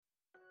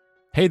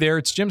Hey there,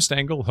 it's Jim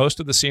Stengel, host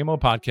of the CMO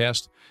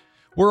podcast.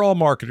 We're all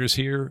marketers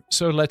here,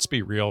 so let's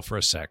be real for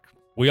a sec.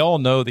 We all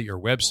know that your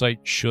website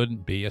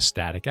shouldn't be a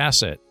static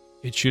asset.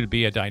 It should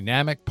be a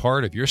dynamic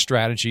part of your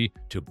strategy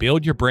to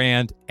build your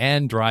brand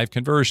and drive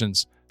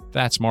conversions.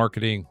 That's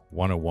marketing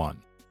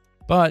 101.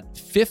 But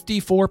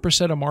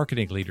 54% of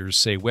marketing leaders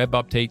say web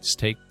updates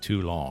take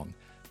too long.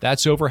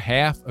 That's over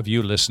half of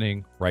you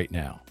listening right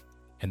now.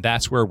 And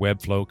that's where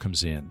Webflow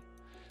comes in.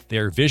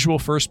 Their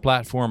visual-first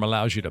platform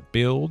allows you to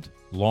build,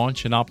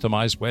 launch, and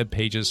optimize web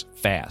pages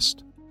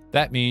fast.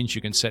 That means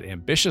you can set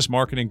ambitious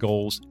marketing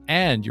goals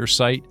and your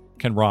site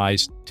can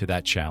rise to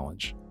that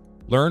challenge.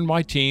 Learn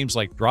why teams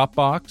like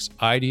Dropbox,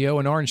 IDEO,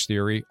 and Orange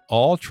Theory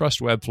all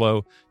trust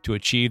Webflow to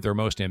achieve their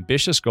most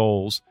ambitious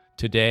goals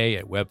today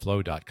at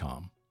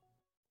webflow.com.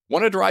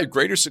 Want to drive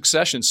greater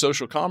success in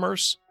social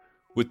commerce?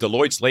 With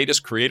Deloitte's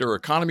latest creator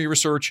economy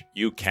research,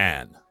 you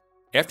can.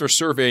 After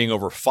surveying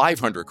over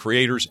 500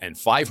 creators and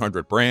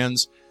 500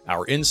 brands,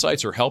 our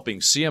insights are helping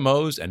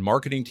CMOs and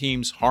marketing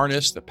teams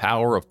harness the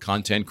power of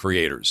content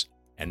creators.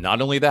 And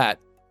not only that,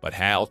 but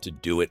how to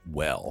do it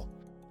well.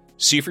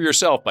 See for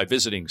yourself by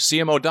visiting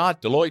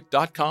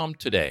cmo.deloitte.com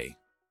today.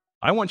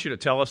 I want you to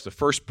tell us the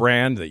first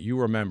brand that you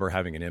remember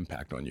having an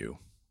impact on you.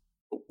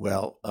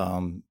 Well,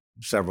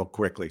 several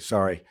quickly.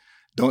 Sorry.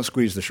 Don't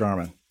squeeze the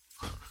Charmin.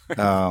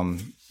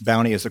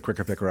 Bounty is the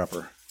quicker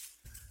picker-upper.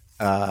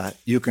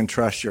 You can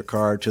trust your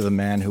card to the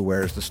man who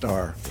wears the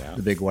star,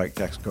 the big white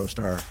Texaco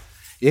star.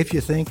 If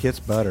you think it's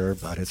butter,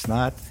 but it's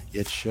not,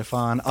 it's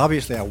chiffon.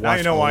 Obviously, I watched a lot of TV. Now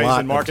you know why he's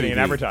in marketing and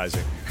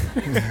advertising.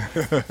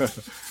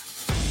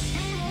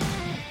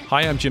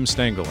 Hi, I'm Jim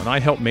Stengel, and I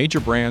help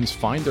major brands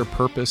find their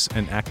purpose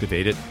and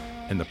activate it,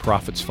 and the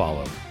profits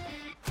follow.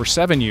 For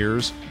 7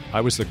 years,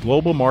 I was the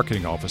global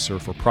marketing officer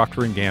for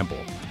Procter &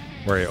 Gamble,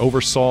 where I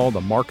oversaw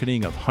the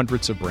marketing of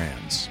hundreds of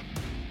brands.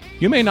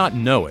 You may not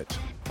know it,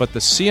 but the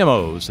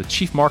CMOs, the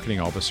chief marketing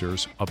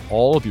officers of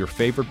all of your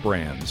favorite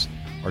brands,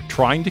 are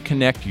trying to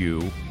connect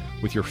you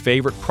with your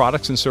favorite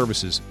products and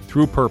services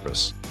through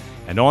purpose.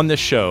 And on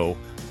this show,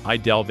 I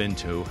delve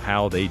into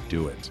how they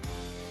do it.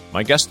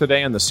 My guest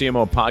today on the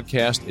CMO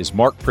podcast is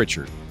Marc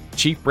Pritchard,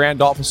 Chief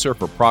Brand Officer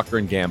for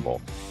Procter &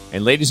 Gamble.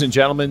 And ladies and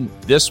gentlemen,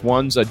 this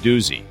one's a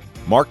doozy.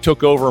 Marc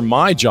took over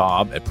my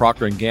job at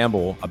Procter &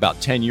 Gamble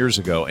about 10 years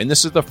ago, and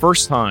this is the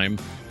first time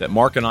that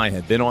Marc and I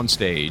have been on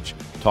stage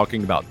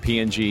talking about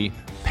P&G,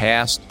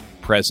 past,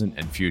 present,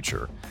 and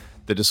future.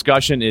 The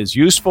discussion is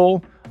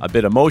useful, a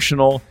bit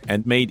emotional,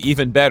 and made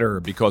even better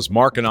because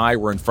Marc and I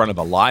were in front of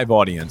a live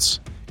audience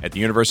at the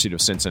University of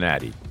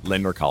Cincinnati,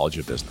 Lindner College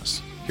of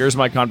Business. Here's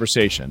my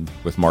conversation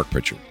with Marc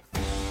Pritchard.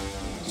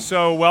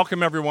 So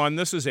welcome, everyone.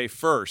 This is a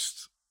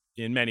first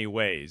in many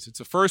ways. It's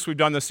a first. We've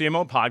done the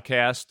CMO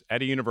podcast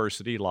at a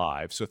university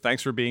live. So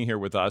thanks for being here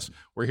with us.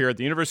 We're here at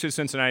the University of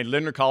Cincinnati,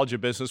 Lindner College of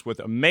Business with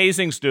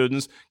amazing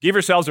students. Give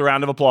yourselves a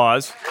round of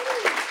applause.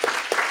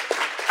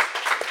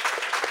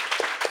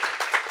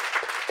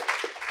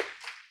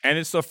 And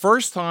it's the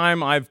first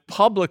time I've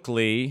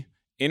publicly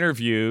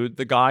interviewed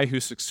the guy who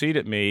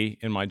succeeded me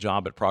in my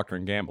job at Procter &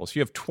 Gamble. So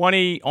you have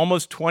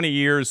almost 20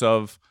 years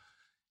of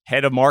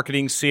head of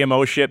marketing,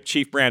 CMO-ship,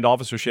 chief brand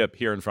officership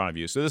here in front of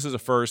you. So this is a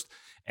first,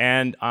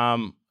 and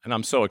I'm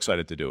so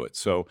excited to do it.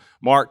 So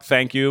Marc,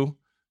 thank you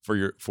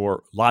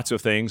for lots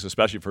of things,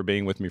 especially for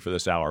being with me for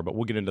this hour, but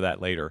we'll get into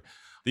that later.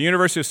 The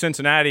University of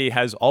Cincinnati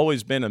has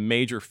always been a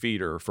major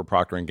feeder for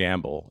Procter &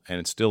 Gamble,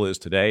 and it still is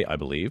today, I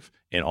believe,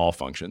 in all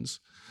functions.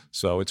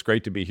 So it's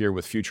great to be here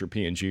with future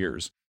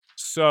P&Gers.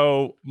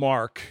 So,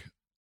 Marc,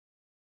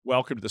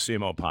 welcome to the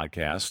CMO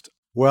podcast.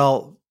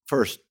 Well,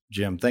 first,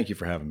 Jim, thank you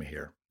for having me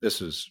here.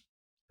 This is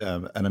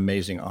an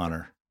amazing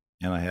honor,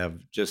 and I have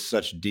just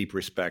such deep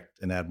respect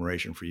and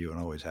admiration for you and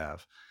always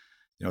have.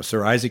 You know,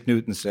 Sir Isaac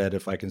Newton said,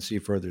 if I can see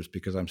further, it's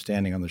because I'm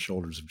standing on the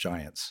shoulders of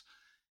giants.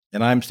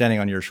 And I'm standing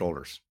on your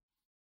shoulders.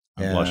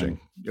 I'm blushing.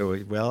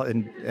 Well,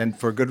 and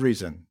for good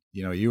reason.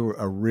 You know, you were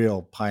a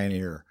real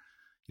pioneer.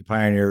 You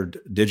pioneered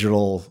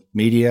digital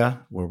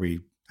media, where we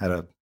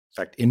had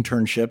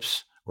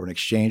internships or an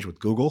exchange with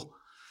Google.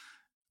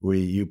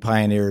 You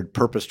pioneered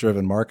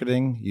purpose-driven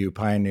marketing. You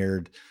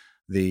pioneered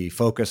the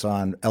focus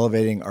on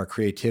elevating our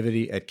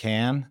creativity at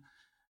Cannes.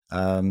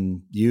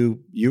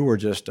 You were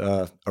just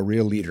a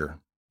real leader.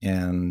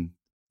 And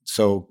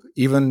so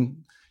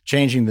even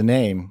changing the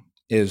name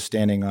is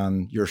standing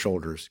on your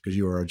shoulders because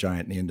you are a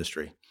giant in the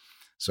industry.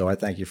 So I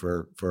thank you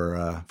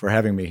for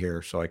having me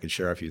here so I could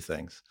share a few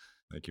things.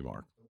 Thank you,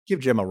 Marc. Give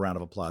Jim a round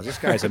of applause. This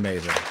guy's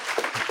amazing.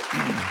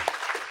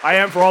 I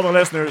am, for all the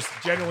listeners,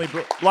 genuinely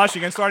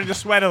blushing and starting to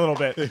sweat a little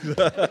bit.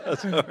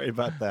 Sorry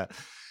about that.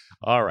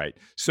 All right.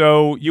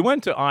 So you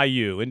went to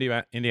IU,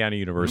 Indiana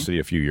University,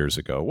 a few years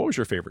ago. What was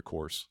your favorite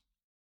course?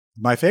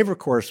 My favorite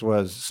course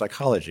was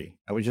psychology.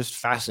 I was just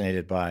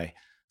fascinated by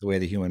the way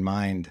the human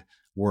mind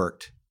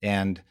worked.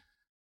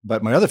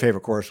 But my other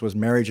favorite course was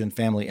marriage and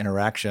family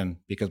interaction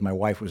because my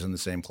wife was in the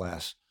same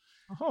class.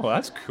 Oh,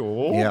 that's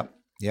cool. Yeah.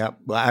 Yeah.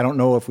 Well, I don't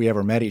know if we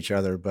ever met each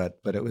other, but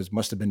it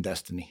must have been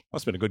destiny.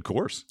 Must have been a good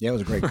course. Yeah, it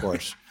was a great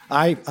course.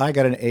 I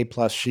got an A+.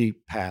 She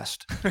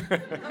passed.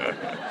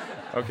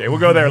 Okay, we'll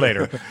go there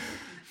later.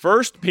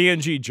 First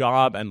P&G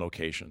job and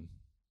location.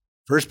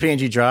 First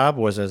P&G job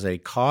was as a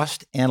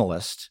cost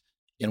analyst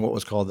in what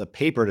was called the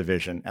paper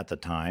division at the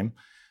time,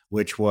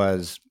 which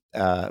was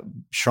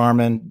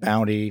Charmin,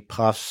 Bounty,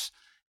 Puffs,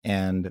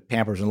 and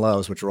Pampers and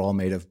Lowe's, which were all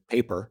made of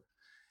paper.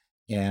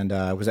 And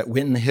I was at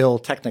Winton Hill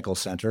Technical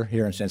Center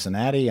here in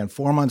Cincinnati. And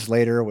 4 months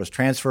later, was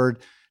transferred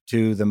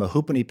to the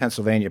Mahoupany,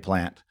 Pennsylvania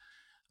plant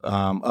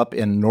up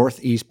in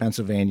Northeast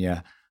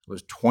Pennsylvania. I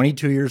was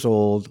 22 years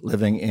old,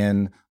 living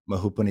in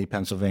Mahoupany,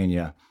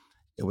 Pennsylvania.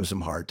 It was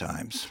some hard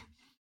times.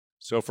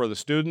 So for the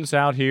students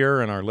out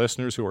here and our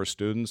listeners who are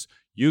students,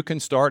 you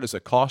can start as a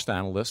cost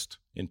analyst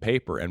in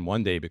paper and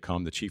one day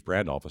become the chief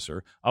brand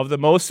officer of the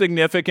most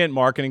significant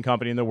marketing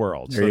company in the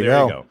world. There you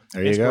go.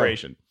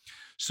 Inspiration.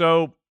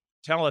 So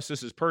tell us,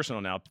 this is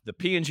personal now, the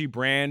P&G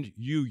brand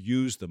you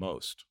use the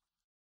most.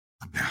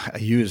 I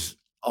use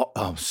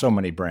so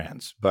many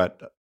brands,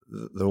 but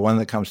the one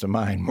that comes to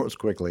mind most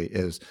quickly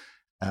is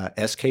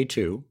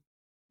SK2,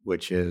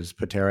 which is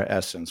Patera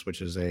Essence,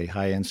 which is a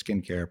high-end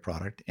skincare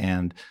product,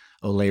 and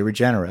Olay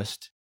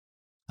Regenerist.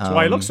 That's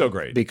why it looks so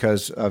great.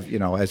 Because of,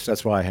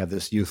 that's why I have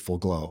this youthful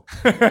glow.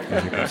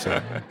 As you can see.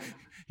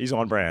 He's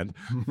on brand.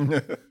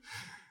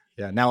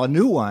 Yeah. Now a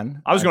new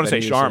one. I was going to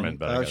say Charmin,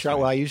 but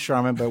I use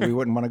Charmin, but we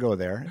wouldn't want to go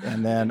there.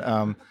 And then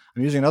I'm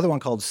using another one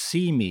called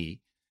See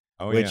Me,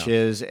 which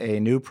is a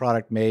new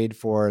product made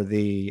for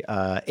the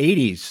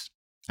 80s.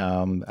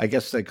 I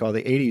guess they call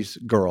the 80s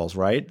girls,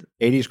 right?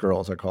 80s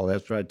girls are called.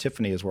 That's right.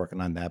 Tiffany is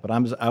working on that, but I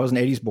was an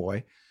 80s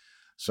boy,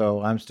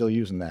 so I'm still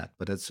using that.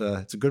 But it's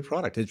a good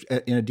product. It's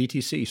in a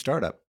DTC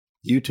startup.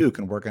 You too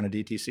can work on a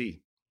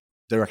DTC,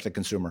 direct to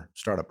consumer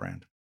startup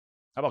brand.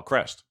 How about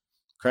Crest?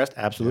 Crest,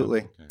 absolutely.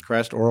 Yeah, okay.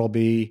 Crest,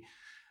 Oral-B,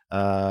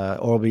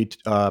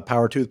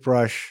 Power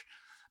Toothbrush,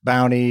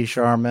 Bounty,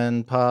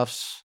 Charmin,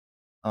 Puffs,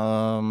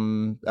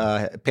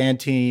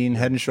 Pantene,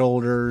 Head and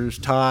Shoulders,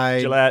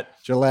 Tide,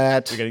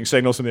 Gillette. You're getting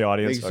signals from the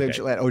audience. Okay.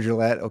 Gillette. Oh,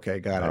 Gillette. Okay,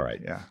 got it. All right.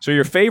 Yeah. So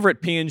your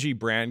favorite P&G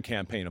brand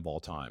campaign of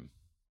all time?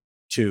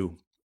 2.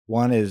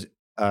 One is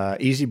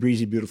Easy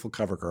Breezy Beautiful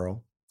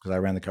CoverGirl, because I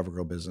ran the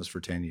CoverGirl business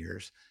for 10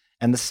 years.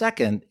 And the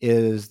second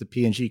is the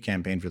P&G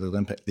campaign for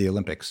the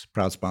Olympics,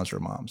 proud sponsor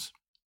of moms.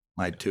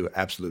 My 2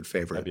 absolute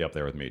favorite. That'd be up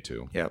there with me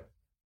too. Yep.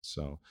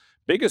 So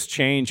biggest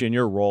change in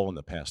your role in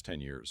the past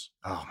 10 years?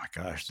 Oh my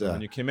gosh. So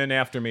when you came in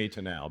after me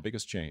to now,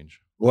 biggest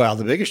change? Well,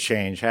 the biggest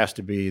change has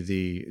to be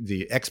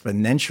the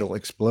exponential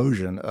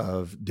explosion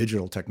of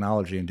digital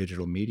technology and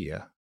digital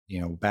media.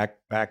 Back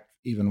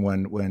even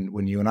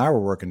when you and I were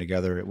working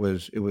together, it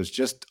was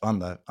just on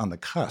the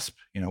cusp.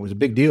 It was a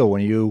big deal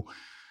when you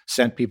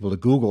sent people to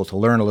Google to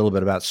learn a little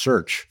bit about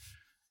search.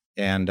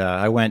 And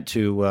I went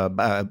to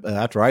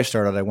after I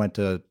started, I went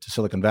to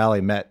Silicon Valley,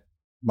 met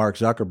Mark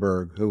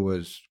Zuckerberg, who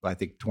was, I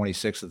think,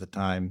 26 at the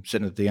time,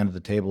 sitting at the end of the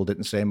table,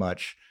 didn't say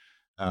much.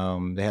 They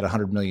had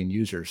 100 million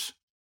users.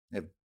 They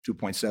have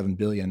 2.7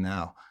 billion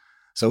now.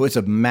 So it's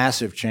a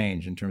massive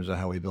change in terms of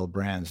how we build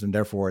brands. And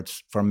therefore,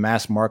 it's from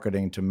mass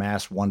marketing to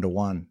mass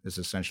one-to-one is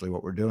essentially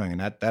what we're doing.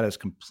 And that has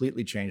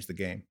completely changed the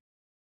game.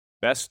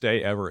 Best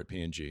day ever at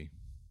P&G?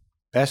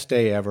 Best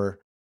day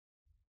ever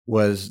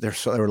was, there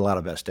were a lot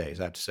of best days,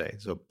 I have to say.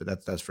 So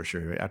that's for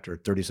sure. After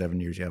 37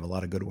 years, you have a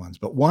lot of good ones.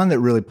 But one that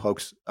really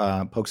pokes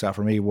out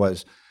for me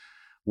was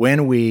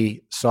when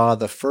we saw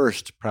the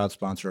first Proud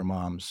Sponsor of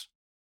Moms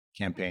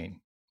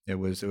campaign. It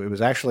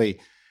was actually,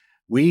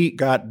 we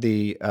got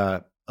the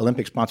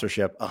Olympic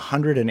sponsorship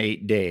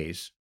 108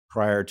 days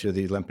prior to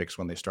the Olympics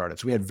when they started.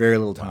 So we had very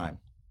little time.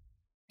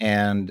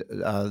 And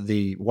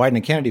the Wieden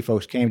and Kennedy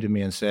folks came to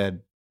me and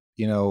said,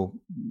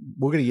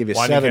 we're going to give you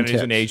 7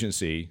 tips. An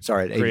agency.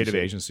 Sorry, creative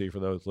agency for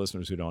those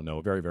listeners who don't know.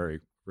 A very,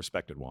 very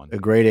respected one. A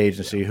great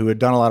agency who had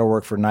done a lot of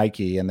work for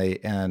Nike, and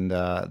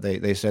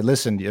they said,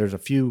 listen, there's a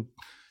few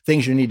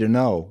things you need to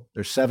know.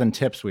 There's 7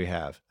 tips we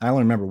have. I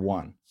only remember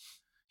one.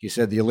 He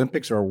said the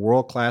Olympics are a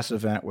world-class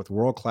event with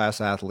world-class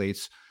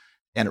athletes,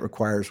 and it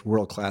requires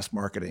world-class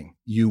marketing.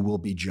 You will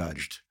be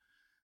judged.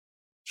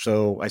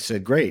 So I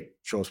said, great,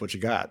 show us what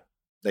you got.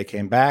 They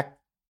came back.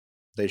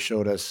 They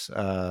showed us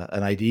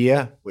an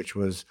idea, which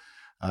was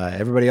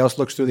everybody else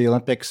looks through the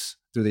Olympics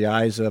through the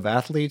eyes of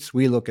athletes.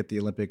 We look at the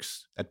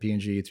Olympics at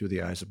P&G through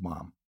the eyes of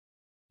mom.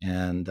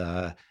 And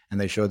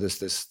they showed us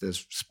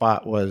this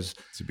spot was,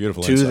 it's a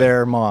beautiful to insight.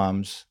 Their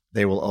moms,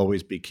 they will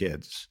always be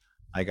kids.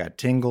 I got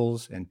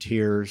tingles and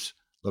tears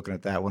looking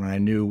at that one, and I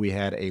knew we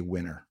had a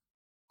winner.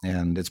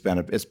 And it's been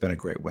a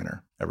great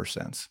winner ever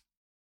since.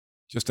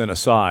 Just an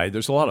aside,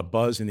 there's a lot of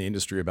buzz in the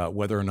industry about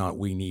whether or not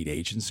we need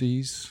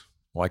agencies.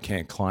 Why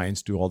can't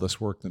clients do all this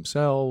work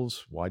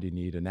themselves? Why do you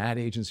need an ad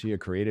agency, a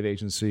creative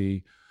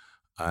agency?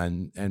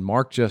 And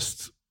Marc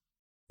just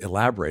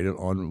elaborated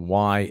on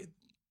why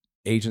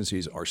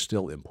agencies are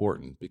still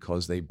important,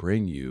 because they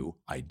bring you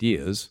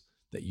ideas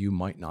that you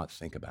might not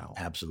think about.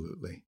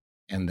 Absolutely.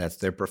 And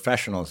they're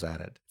professionals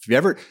at it. If you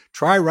ever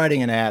try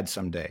writing an ad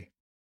someday,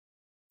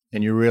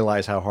 and you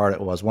realize how hard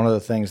it was. One of the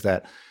things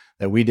that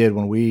we did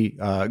when we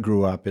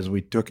grew up is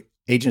we took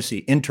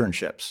agency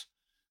internships.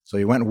 So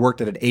you went and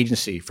worked at an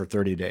agency for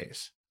 30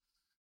 days.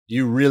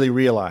 You really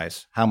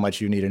realize how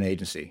much you need an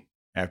agency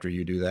after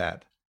you do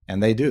that.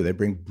 And they do. They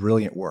bring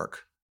brilliant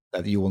work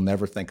that you will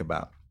never think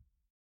about.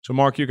 So,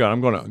 Mark,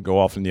 I'm going to go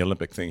off in the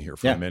Olympic thing here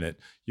for a minute.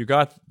 You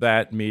got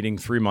that meeting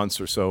 3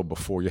 months or so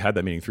before, you had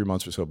that meeting 3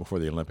 months or so before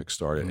the Olympics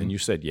started, and you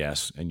said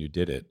yes, and you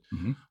did it.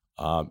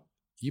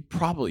 You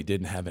probably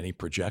didn't have any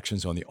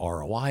projections on the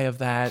ROI of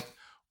that,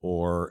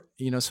 or,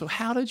 so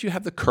how did you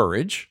have the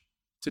courage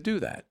to do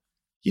that?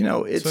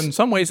 So in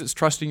some ways, it's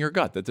trusting your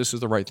gut that this is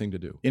the right thing to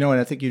do. And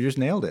I think you just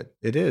nailed it.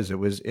 It is.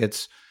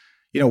 It's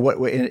what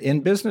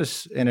in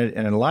business and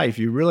in life,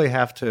 you really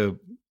have to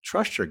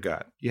trust your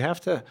gut. You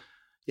have to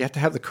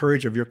have the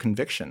courage of your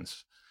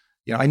convictions.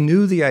 I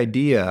knew the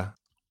idea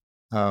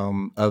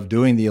of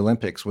doing the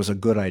Olympics was a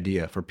good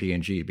idea for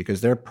P&G because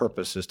their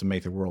purpose is to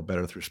make the world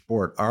better through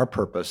sport. Our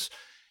purpose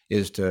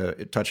is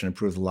to touch and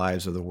improve the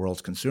lives of the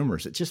world's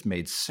consumers. It just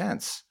made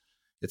sense.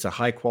 It's a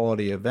high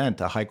quality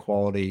event, a high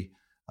quality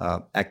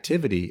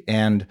activity.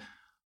 And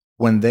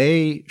when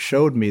they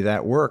showed me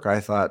that work, I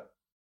thought,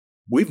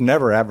 we've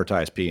never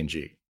advertised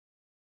P&G,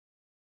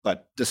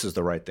 but this is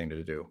the right thing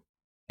to do.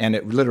 And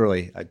it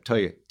literally, I tell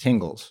you,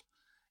 tingles.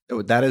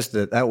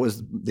 That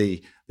was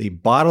the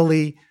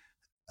bodily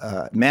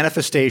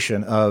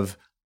manifestation of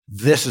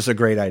this is a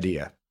great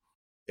idea.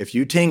 If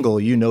you tingle,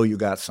 you know you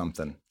got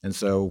something. And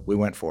so we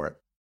went for it.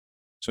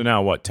 So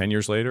now what, 10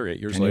 years later, 8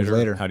 years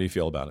later? How do you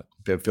feel about it?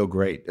 I feel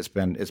great. It's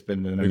been an enormous,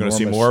 you're going to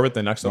see more of it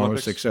the next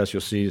Olympics? Success.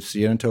 You'll see it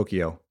in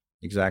Tokyo.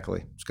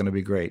 Exactly. It's going to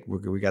be great.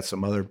 We got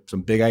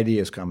some big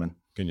ideas coming.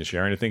 Can you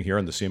share anything here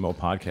on the CMO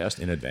podcast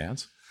in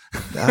advance?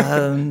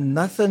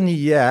 Nothing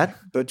yet,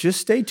 but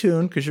just stay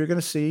tuned because you're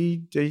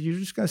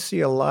just going to see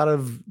a lot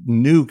of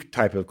new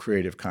type of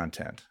creative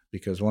content.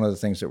 Because one of the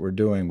things that we're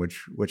doing,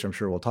 which I'm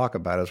sure we'll talk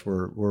about, is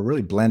we're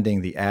really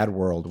blending the ad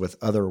world with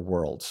other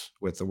worlds,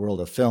 with the world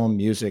of film,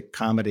 music,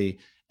 comedy,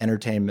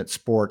 entertainment,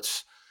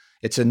 sports.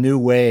 It's a new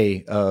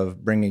way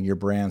of bringing your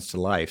brands to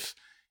life,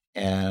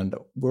 and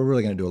we're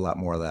really going to do a lot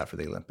more of that for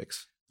the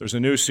Olympics. There's a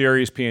new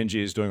series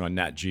P&G is doing on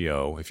Nat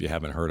Geo. If you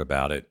haven't heard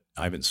about it,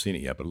 I haven't seen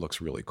it yet, but it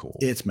looks really cool.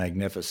 It's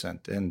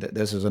magnificent, and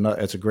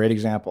it's a great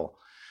example.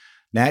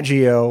 Nat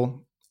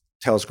Geo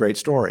tells great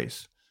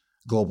stories.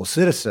 Global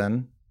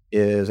Citizen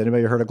is,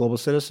 anybody heard of Global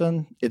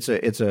Citizen? It's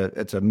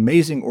an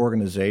amazing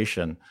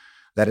organization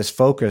that is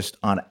focused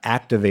on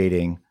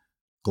activating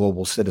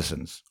global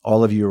citizens.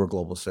 All of you are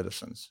global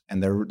citizens,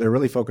 and they're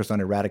really focused on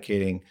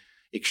eradicating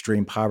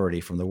extreme poverty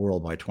from the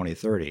world by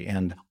 2030,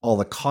 and all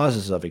the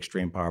causes of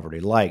extreme poverty,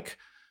 like,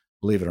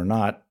 believe it or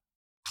not,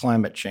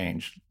 climate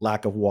change,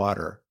 lack of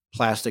water,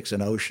 plastics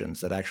in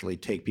oceans that actually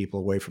take people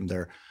away from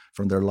their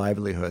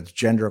livelihoods,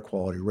 gender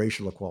equality,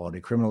 racial equality,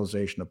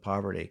 criminalization of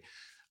poverty.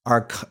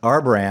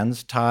 Our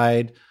brands,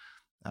 Tide,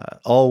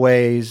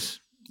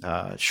 Always,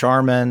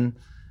 Charmin,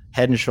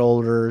 Head and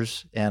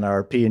Shoulders, and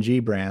our P&G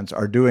brands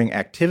are doing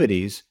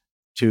activities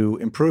to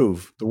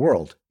improve the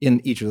world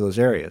in each of those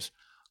areas.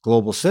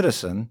 Global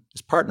Citizen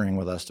is partnering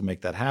with us to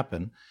make that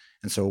happen.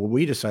 And so what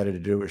we decided to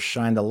do is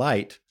shine the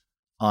light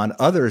on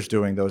others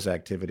doing those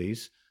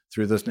activities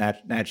through this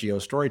Nat Geo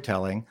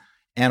storytelling,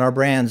 and our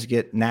brands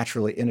get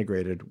naturally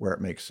integrated where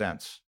it makes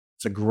sense.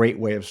 It's a great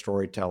way of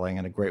storytelling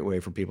and a great way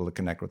for people to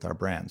connect with our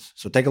brands.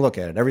 So take a look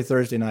at it. Every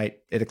Thursday night,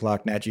 8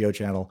 o'clock, Nat Geo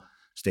channel.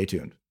 Stay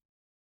tuned.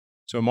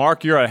 So,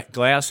 Mark, you're a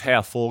glass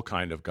half full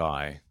kind of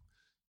guy.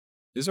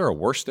 Is there a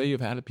worse day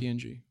you've had at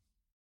P&G?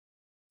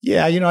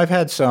 Yeah, I've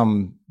had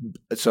some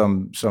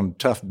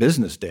tough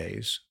business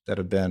days that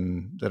have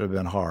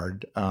been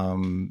hard,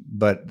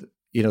 but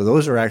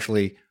those are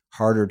actually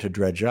harder to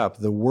dredge up.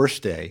 The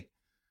worst day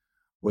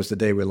was the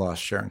day we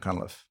lost Sharon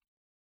Cunliffe,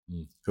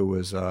 who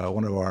was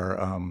one of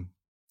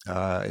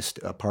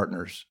our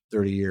partners,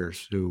 30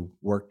 years, who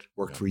worked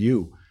for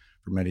you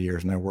for many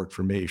years, and then worked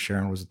for me.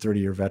 Sharon was a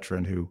 30-year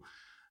veteran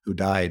who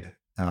died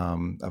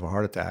of a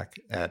heart attack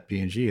at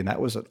P&G, and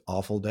that was an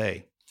awful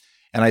day.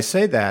 And I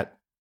say that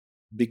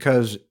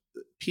because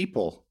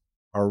people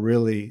are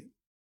really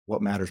what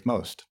matters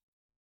most.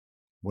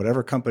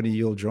 Whatever company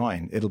you'll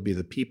join, it'll be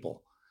the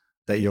people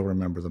that you'll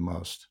remember the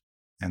most.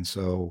 And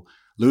so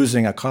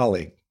losing a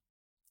colleague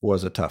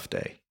was a tough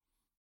day,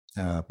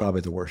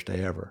 probably the worst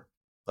day ever.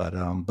 But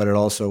it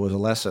also was a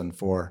lesson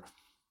for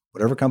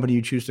whatever company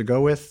you choose to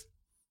go with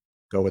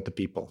the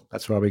people.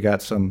 That's why we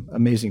got some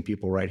amazing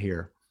people right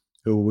here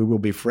who we will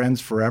be friends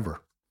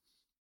forever.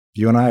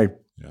 You and I,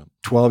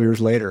 12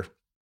 years later,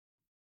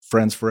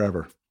 friends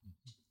forever.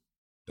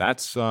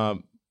 That's a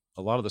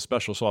lot of the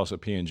special sauce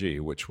at P&G,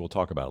 which we'll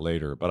talk about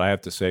later. But I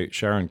have to say,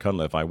 Sharon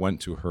Cunliffe, I went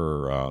to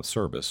her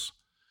service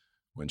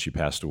when she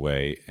passed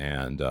away,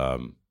 and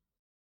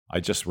I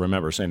just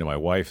remember saying to my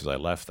wife as I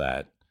left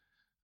that,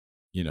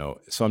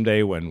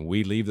 someday when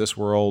we leave this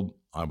world,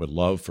 I would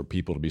love for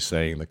people to be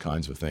saying the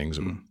kinds of things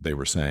they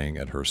were saying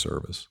at her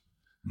service.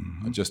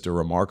 Mm-hmm. Just a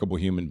remarkable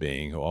human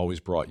being who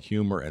always brought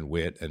humor and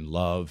wit and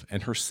love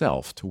and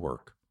herself to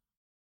work.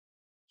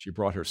 She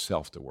brought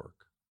herself to work.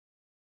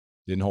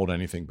 Didn't hold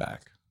anything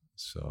back.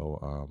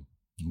 So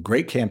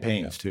great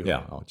campaigns too.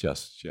 Yeah,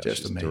 just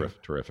amazing.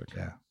 Terrific.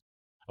 Yeah.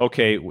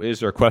 Okay, is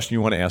there a question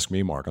you want to ask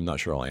me, Mark? I'm not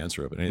sure I'll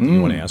answer it, but anything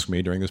you want to ask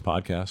me during this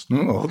podcast?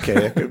 Okay,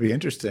 that could be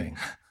interesting.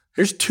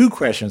 There's 2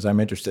 questions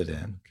I'm interested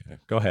in. Okay,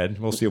 go ahead.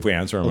 We'll see if we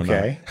answer them or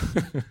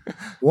not.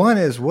 One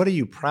is, what are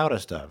you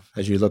proudest of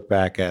as you look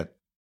back at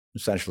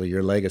essentially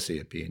your legacy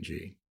at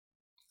P&G?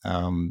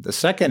 The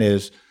second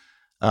is,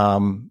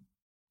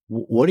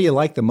 what do you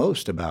like the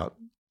most about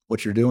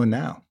what you're doing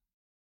now?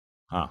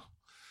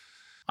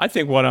 I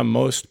think what I'm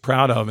most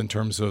proud of in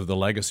terms of the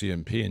legacy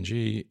in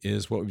P&G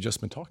is what we've just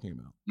been talking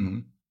about. Mm-hmm.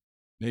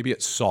 Maybe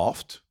it's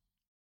soft,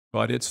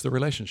 but it's the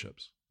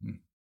relationships. Mm.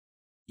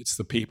 It's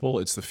the people.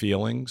 It's the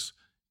feelings.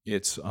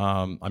 It's,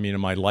 in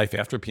my life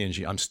after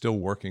P&G, I'm still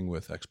working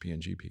with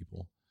ex-P&G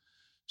people.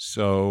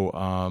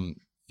 So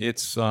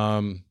it's, I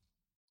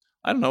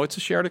don't know, it's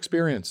a shared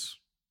experience.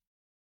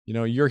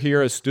 You're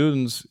here as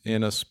students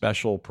in a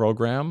special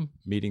program,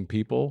 meeting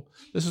people.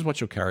 This is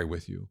what you'll carry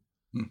with you.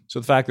 So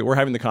the fact that we're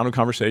having the kind of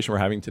conversation we're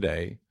having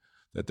today,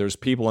 that there's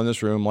people in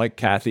this room like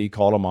Kathy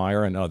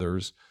Kaldemeyer and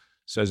others,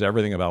 says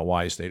everything about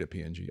why I stayed at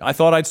P&G. I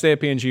thought I'd stay at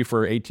P&G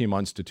for 18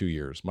 months to 2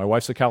 years. My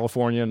wife's a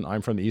Californian.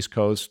 I'm from the East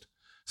Coast.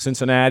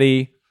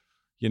 Cincinnati,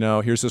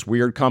 here's this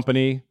weird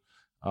company.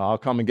 I'll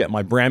come and get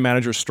my brand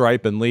manager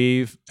stripe and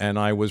leave. And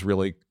I was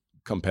really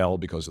compelled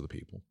because of the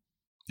people.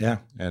 Yeah.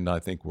 And I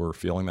think we're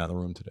feeling that in the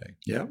room today.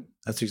 Yeah,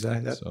 that's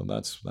exactly that. So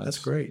that's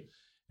great.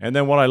 And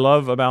then what I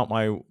love about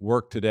my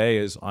work today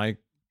is I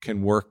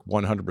can work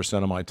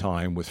 100% of my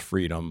time with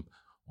freedom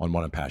on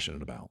what I'm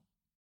passionate about.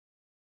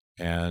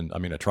 And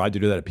I tried to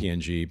do that at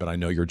P&G, but I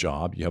know your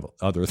job. You have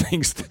other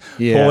things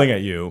pulling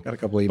at you. Got a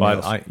couple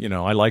emails. But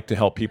I like to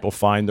help people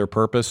find their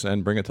purpose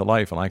and bring it to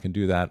life. And I can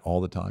do that all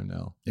the time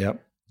now.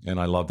 Yep. And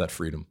I love that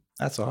freedom.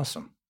 That's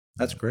awesome.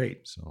 That's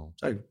great. So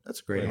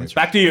that's a great answer.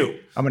 Back to you.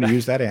 I'm going to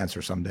use that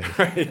answer someday.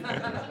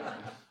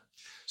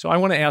 So I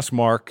want to ask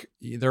Mark,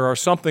 there are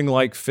something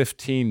like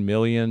 15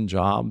 million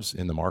jobs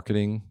in the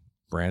marketing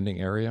branding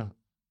area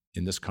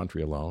in this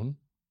country alone.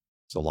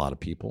 It's a lot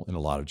of people in a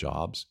lot of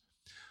jobs.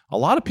 A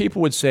lot of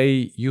people would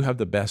say you have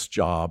the best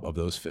job of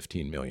those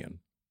 15 million.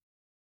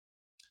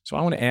 So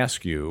I want to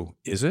ask you,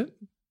 is it?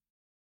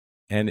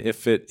 And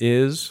if it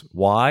is,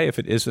 why? If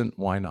it isn't,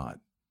 why not?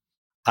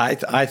 I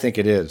think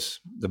it is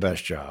the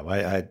best job.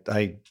 I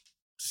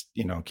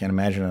can't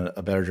imagine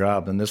a better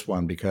job than this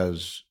one,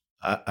 because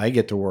I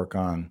get to work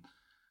on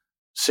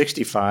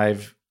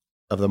 65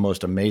 of the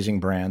most amazing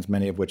brands,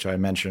 many of which I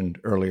mentioned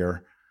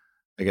earlier.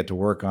 I get to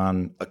work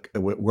in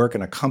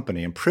a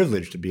company. I'm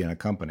privileged to be in a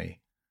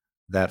company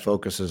that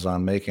focuses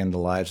on making the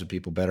lives of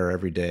people better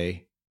every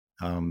day.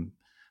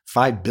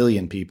 5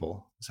 billion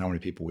people is how many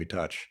people we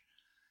touch,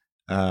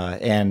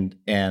 and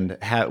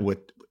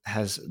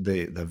has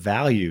the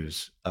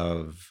values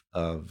of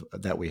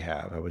that we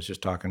have. I was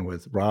just talking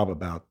with Rob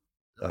about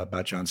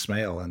John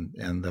Smale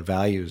and the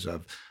values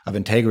of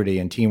integrity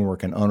and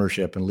teamwork and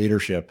ownership and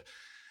leadership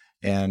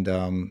and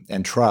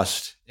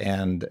trust,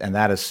 and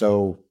that is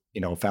so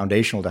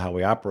foundational to how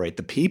we operate.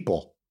 The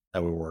people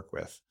that we work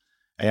with.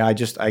 And I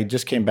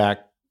just came back,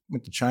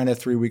 went to China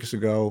 3 weeks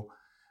ago,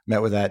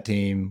 met with that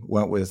team,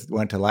 went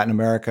to Latin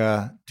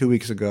America 2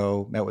 weeks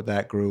ago, met with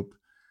that group.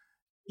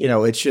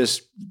 It's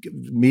just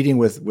meeting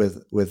with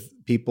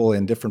people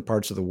in different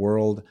parts of the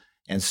world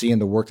and seeing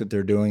the work that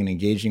they're doing and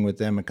engaging with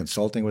them and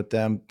consulting with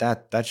them.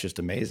 That's just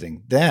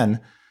amazing.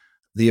 Then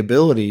the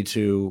ability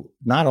to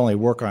not only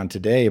work on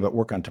today, but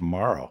work on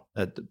tomorrow.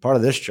 Part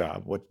of this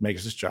job, what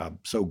makes this job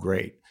so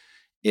great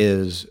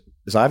is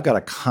I've got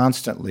to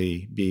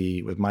constantly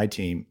be with my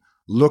team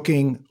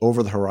looking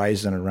over the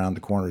horizon and around the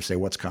corner to say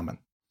what's coming.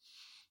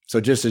 So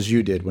just as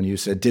you did when you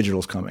said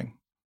digital's coming,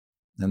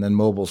 and then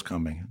mobile's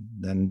coming,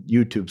 then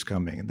YouTube's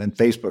coming, and then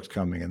Facebook's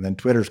coming, and then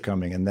Twitter's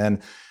coming, and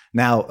then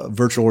now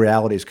virtual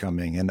reality is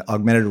coming, and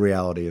augmented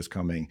reality is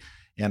coming,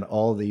 and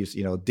all these,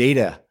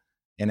 data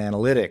and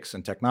analytics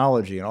and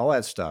technology and all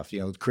that stuff,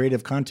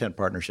 creative content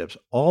partnerships,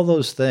 all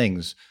those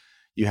things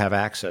you have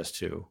access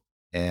to,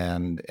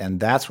 and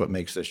that's what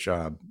makes this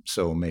job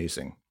so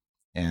amazing,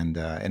 and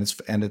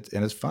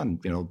it's fun.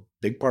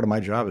 Big part of my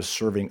job is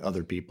serving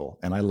other people,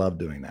 and I love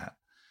doing that.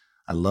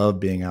 I love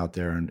being out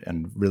there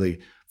and really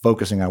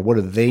focusing on what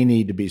do they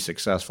need to be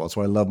successful. That's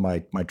why I love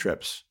my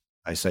trips.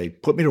 I say,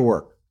 put me to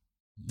work.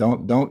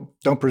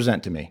 Don't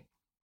present to me.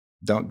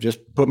 Don't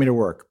just put me to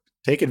work.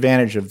 Take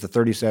advantage of the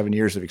 37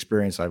 years of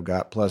experience I've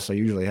got. Plus, I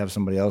usually have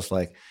somebody else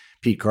like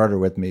Pete Carter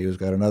with me who's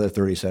got another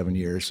 37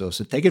 years. So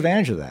take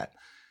advantage of that.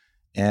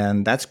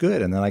 And that's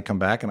good. And then I come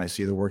back and I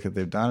see the work that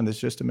they've done, and it's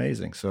just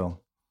amazing. So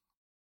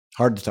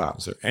hard to top.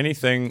 Is there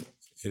anything?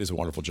 It is a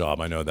wonderful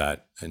job. I know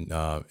that. And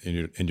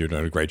you're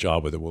doing a great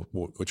job with it,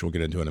 which we'll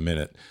get into in a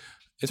minute.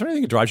 Is there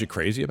anything that drives you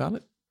crazy about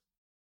it?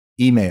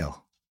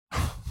 Email.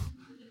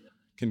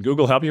 Can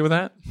Google help you with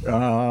that?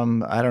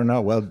 I don't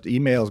know. Well,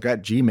 email's got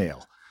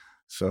Gmail,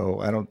 so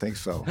I don't think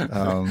so.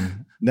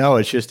 No,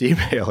 it's just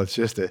email.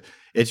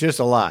 it's just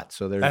a lot.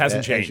 So that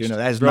hasn't changed. That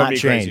has not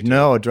changed.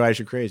 No, it drives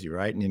you crazy,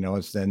 right? And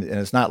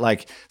it's not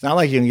like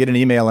you can get an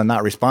email and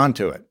not respond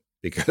to it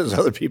because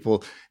other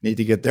people need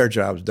to get their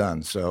jobs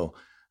done. So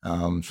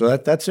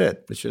that's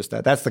it. It's just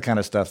that's the kind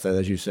of stuff that,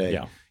 as you say,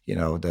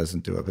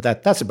 doesn't do it.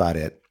 But that's about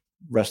it.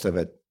 Rest of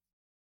it,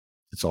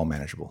 it's all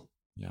manageable.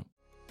 Yeah.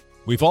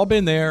 We've all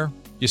been there.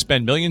 You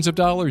spend millions of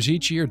dollars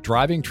each year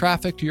driving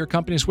traffic to your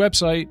company's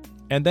website,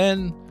 and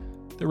then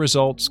the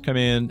results come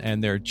in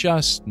and they're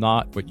just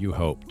not what you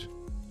hoped.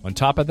 On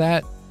top of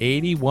that,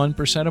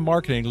 81% of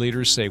marketing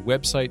leaders say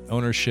website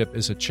ownership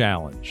is a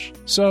challenge.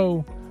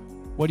 So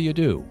what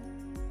do?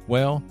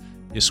 Well,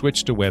 you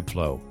switch to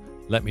Webflow.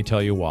 Let me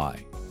tell you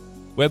why.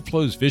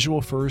 Webflow's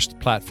visual-first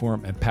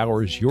platform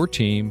empowers your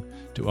team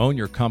to own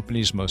your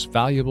company's most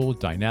valuable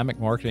dynamic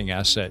marketing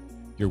asset,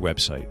 your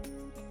website.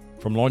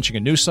 From launching a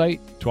new site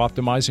to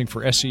optimizing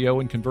for SEO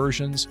and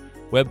conversions,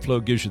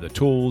 Webflow gives you the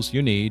tools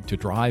you need to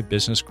drive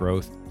business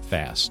growth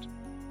fast.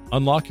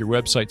 Unlock your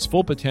website's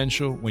full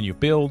potential when you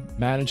build,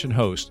 manage, and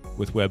host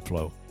with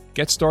Webflow.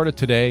 Get started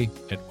today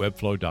at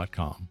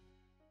webflow.com.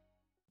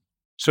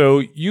 So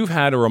you've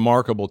had a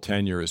remarkable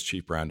tenure as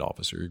Chief Brand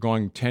Officer. You're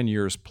going 10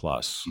 years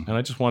plus. And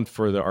I just want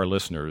for our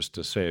listeners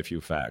to say a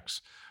few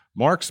facts.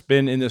 Marc's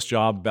been in this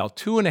job about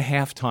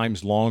 2.5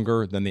 times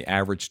longer than the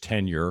average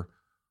tenure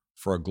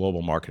for a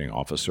global marketing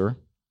officer.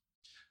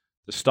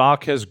 The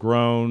stock has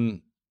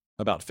grown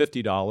about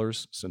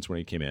 $50 since when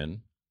he came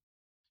in.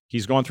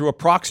 He's gone through a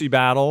proxy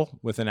battle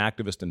with an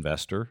activist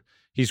investor.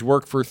 He's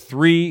worked for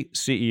 3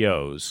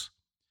 CEOs.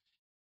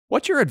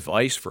 What's your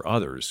advice for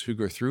others who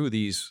go through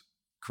these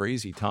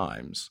crazy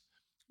times?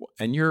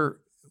 And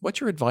what's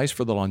your advice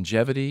for the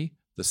longevity,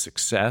 the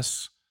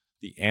success,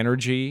 the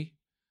energy,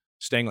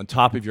 staying on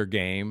top of your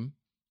game?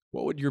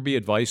 What would your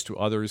advice to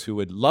others who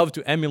would love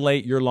to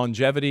emulate your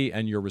longevity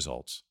and your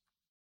results?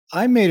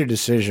 I made a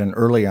decision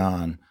early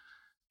on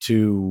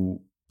to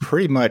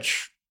pretty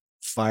much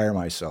fire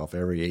myself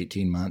every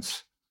 18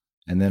 months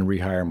and then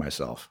rehire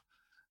myself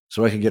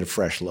so I could get a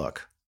fresh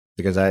look.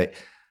 Because I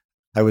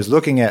was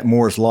looking at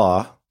Moore's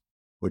Law,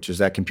 which is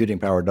that computing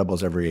power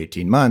doubles every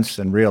 18 months,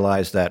 and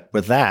realized that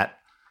with that,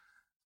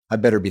 I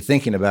better be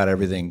thinking about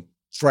everything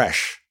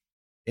fresh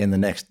in the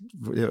next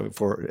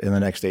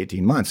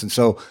 18 months. And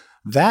so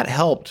that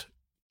helped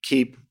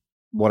keep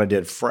what I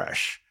did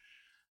fresh.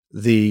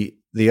 The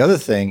other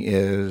thing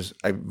is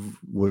I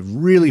was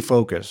really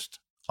focused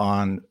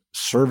on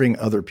serving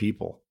other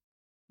people,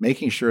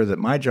 making sure that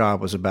my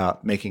job was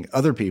about making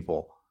other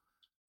people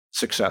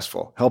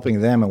successful,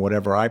 helping them in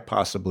whatever I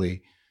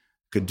possibly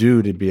could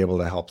do to be able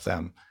to help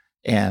them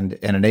and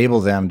enable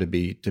them to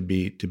be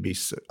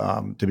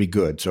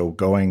good. So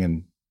going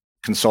and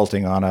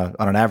consulting on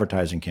an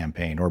advertising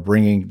campaign, or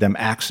bringing them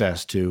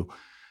access to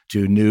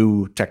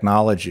new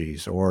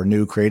technologies or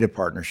new creative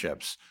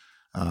partnerships,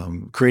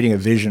 creating a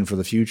vision for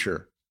the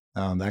future,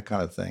 that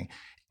kind of thing.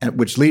 And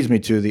which leads me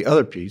to the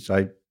other piece.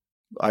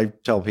 I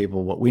tell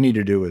people what we need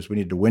to do is we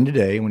need to win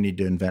today and we need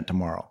to invent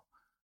tomorrow.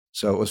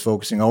 So it was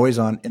focusing always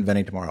on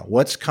inventing tomorrow.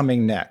 What's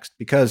coming next?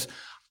 Because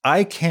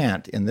I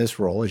can't, in this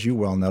role, as you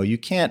well know, you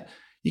can't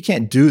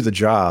do the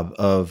job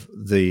of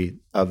the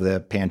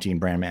Pantene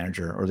brand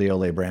manager or the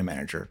Olay brand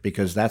manager,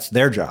 because that's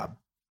their job.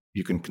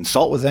 You can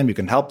consult with them, you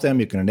can help them,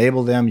 you can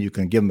enable them, you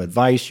can give them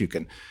advice, you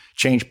can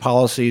change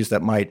policies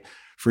that might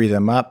free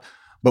them up.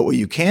 But what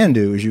you can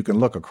do is you can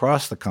look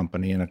across the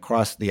company and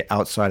across the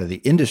outside of the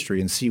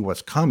industry and see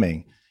what's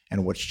coming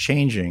and what's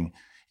changing,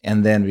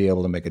 and then be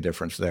able to make a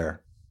difference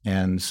there.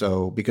 And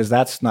so, because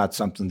that's not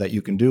something that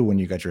you can do when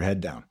you got your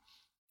head down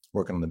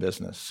working on the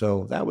business.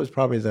 So that was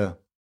probably the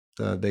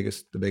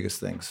biggest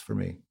things for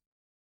me.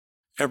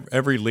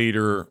 Every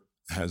leader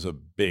has a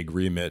big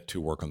remit to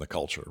work on the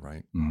culture,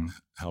 right? Mm-hmm.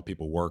 How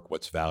people work,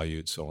 what's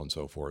valued, so on and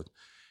so forth.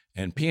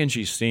 And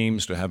P&G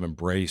seems to have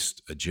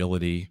embraced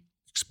agility,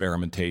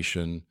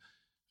 experimentation,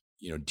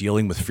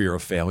 dealing with fear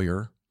of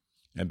failure,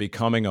 and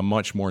becoming a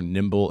much more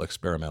nimble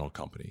experimental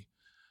company.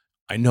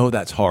 I know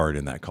that's hard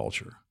in that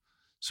culture.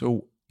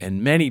 So,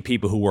 and many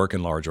people who work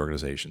in large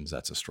organizations,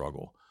 that's a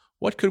struggle.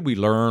 What could we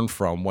learn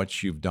from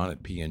what you've done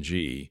at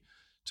P&G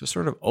to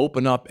sort of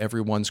open up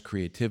everyone's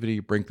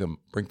creativity, bring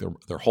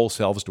their whole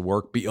selves to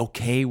work, be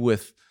okay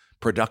with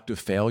productive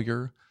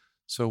failure?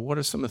 So what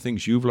are some of the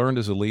things you've learned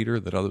as a leader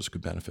that others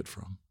could benefit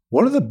from?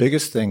 One of the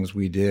biggest things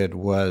we did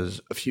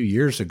was a few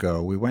years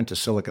ago, we went to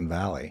Silicon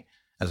Valley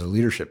as a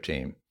leadership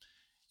team.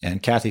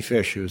 And Kathy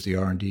Fish, who is the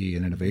R&D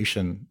and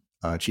Innovation,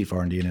 Chief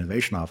R&D and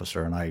Innovation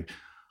Officer, and I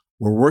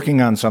were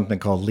working on something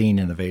called lean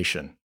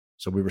innovation.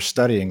 So we were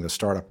studying the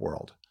startup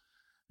world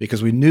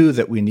because we knew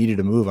that we needed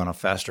to move on a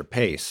faster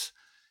pace.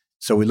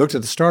 So we looked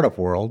at the startup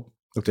world,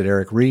 looked at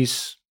Eric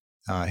Ries,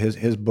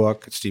 his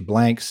book, Steve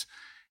Blank's,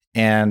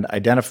 and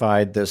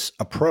identified this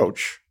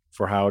approach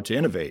for how to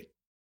innovate,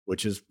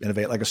 which is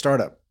innovate like a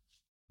startup.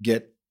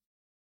 Get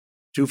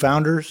 2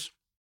 founders,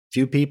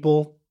 few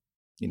people,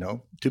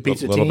 2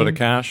 pizza team. A little bit of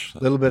cash. A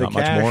little bit of cash.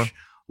 Not much more.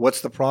 What's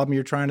the problem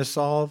you're trying to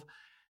solve?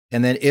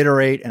 And then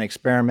iterate and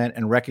experiment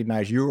and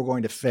recognize you are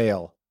going to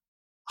fail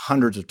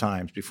hundreds of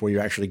times before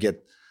you actually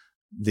get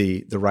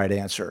the right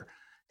answer,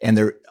 and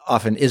there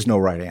often is no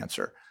right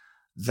answer.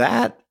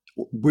 That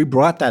we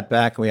brought that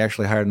back, and we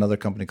actually hired another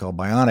company called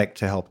Bionic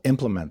to help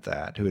implement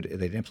that.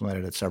 They'd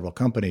implemented it at several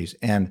companies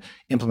and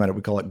implemented.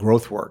 We call it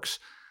GrowthWorks.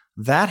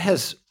 That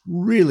has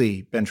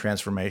really been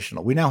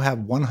transformational. We now have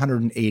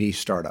 180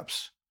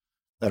 startups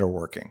that are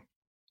working.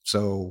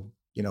 So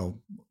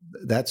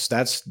that's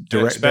direct.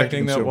 You're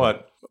expecting that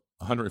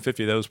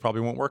 150 of those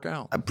probably won't work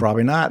out.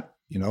 Probably not.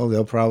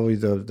 They'll probably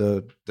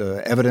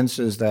the evidence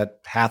is that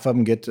half of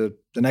them get to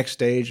the next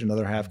stage,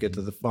 another half get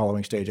to the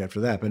following stage after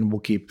that, and we'll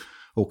keep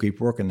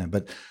working them.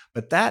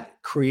 But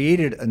that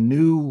created a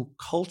new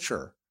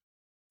culture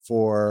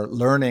for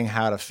learning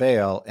how to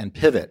fail and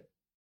pivot,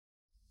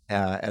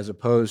 as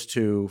opposed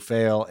to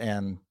fail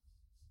and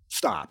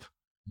stop.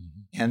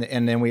 Mm-hmm.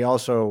 And then we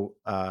also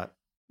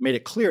made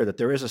it clear that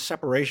there is a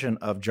separation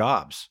of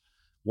jobs.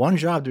 One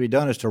job to be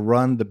done is to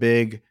run the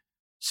big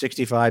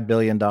 $65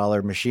 billion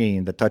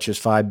machine that touches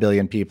 5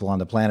 billion people on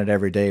the planet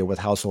every day with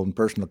household and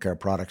personal care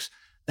products.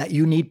 That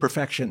you need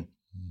perfection,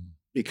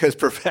 because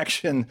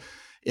perfection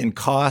in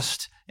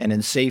cost and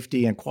in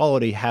safety and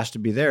quality has to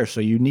be there.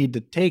 So you need to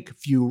take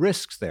few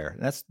risks there.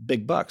 That's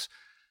big bucks.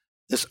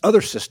 This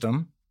other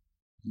system,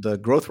 the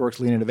GrowthWorks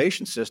Lean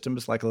Innovation System,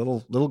 is like a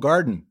little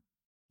garden.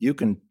 You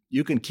can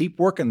keep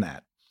working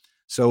that.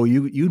 So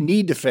you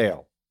need to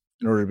fail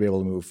in order to be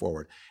able to move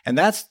forward. And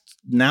that's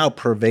now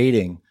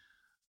pervading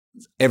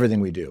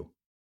everything we do.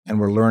 And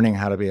we're learning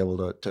how to be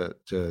able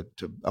to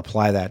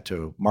apply that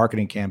to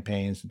marketing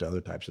campaigns and to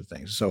other types of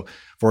things. So,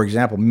 for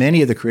example,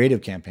 many of the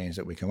creative campaigns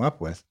that we come up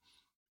with,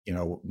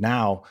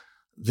 now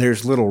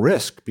there's little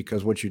risk,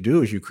 because what you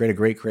do is you create a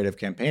great creative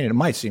campaign, and it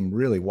might seem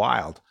really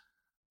wild.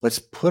 Let's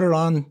put it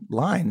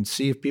online and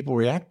see if people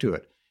react to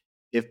it.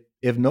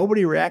 If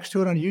nobody reacts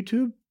to it on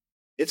YouTube,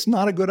 it's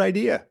not a good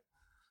idea.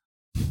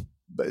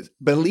 But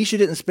at least you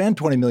didn't spend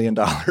 $20 million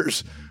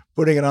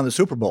putting it on the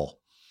Super Bowl.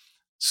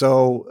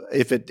 So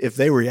if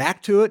they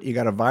react to it, you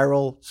got a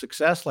viral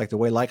success, like the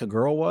way Like a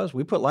Girl was.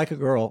 We put Like a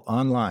Girl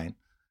online.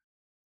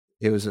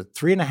 It was a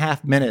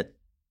 3.5-minute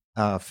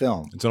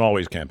film. It's an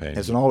always campaign.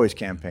 It's an always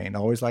campaign,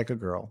 always Like a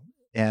Girl.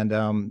 And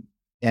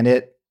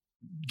it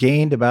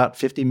gained about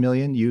 50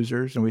 million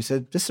users. And we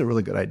said, this is a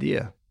really good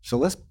idea. So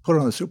let's put it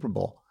on the Super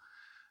Bowl.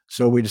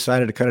 So we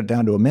decided to cut it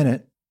down to a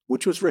minute,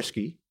 which was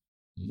risky.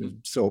 Mm-hmm.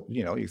 So,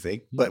 you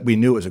think, but we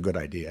knew it was a good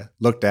idea.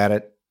 Looked at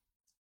it,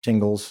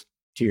 tingles,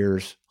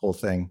 tears, whole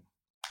thing,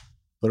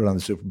 put it on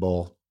the Super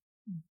Bowl.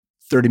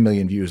 30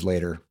 million views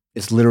later,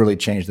 it's literally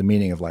changed the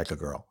meaning of Like a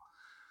Girl.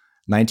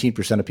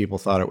 19% of people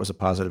thought it was a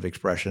positive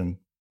expression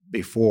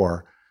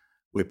before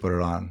we put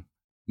it on.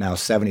 Now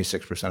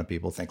 76% of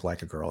people think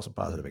Like a Girl is a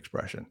positive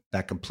expression.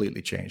 That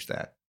completely changed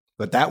that.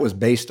 But that was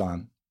based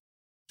on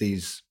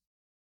these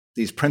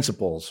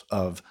principles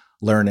of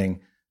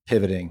learning,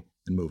 pivoting,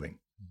 and moving.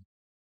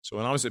 So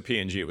when I was at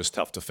P&G, it was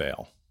tough to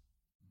fail,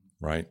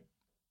 right?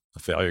 A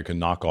failure can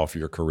knock off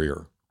your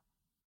career.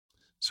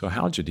 So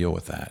how did you deal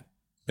with that,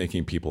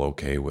 making people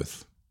okay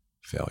with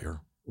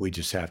failure? We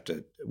just have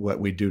to, what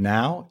we do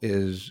now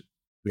is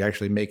we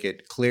actually make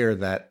it clear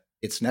that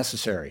it's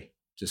necessary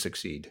to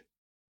succeed.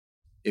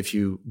 If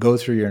you go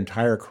through your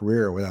entire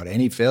career without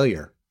any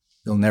failure,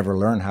 you'll never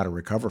learn how to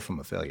recover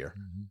from a failure.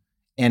 Mm-hmm.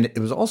 And it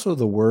was also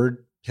the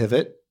word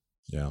pivot.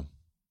 Yeah.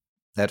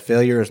 That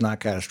failure is not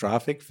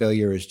catastrophic.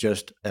 Failure is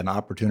just an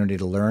opportunity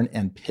to learn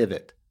and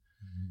pivot,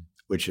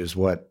 which is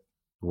what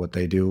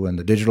they do in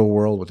the digital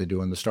world, what they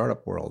do in the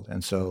startup world.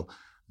 And so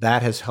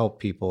that has helped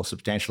people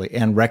substantially,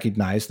 and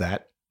recognize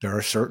that there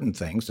are certain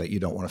things that you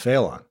don't want to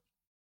fail on.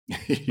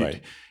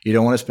 Right. You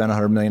don't want to spend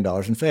 $100 million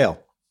and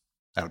fail.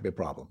 That would be a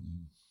problem.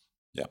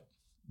 Yeah.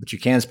 But you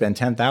can spend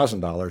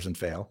 $10,000 and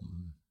fail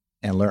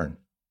and learn.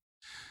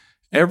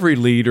 Every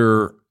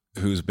leader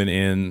who's been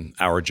in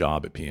our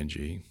job at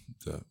P&G,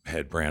 the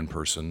head brand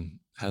person,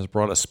 has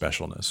brought a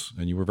specialness.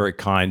 And you were very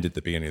kind at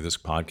the beginning of this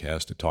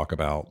podcast to talk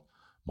about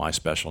my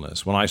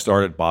specialness. When I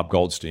started, Bob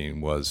Goldstein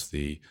was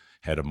the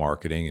head of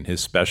marketing, and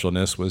his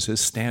specialness was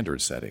his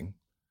standard setting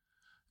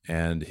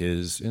and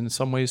in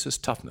some ways, his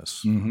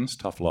toughness, his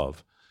tough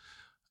love.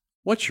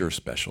 What's your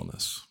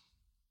specialness?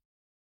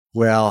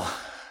 Well,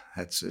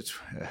 that's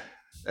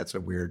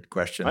a weird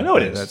question. I know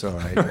it is. That's all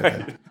right.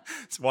 Right.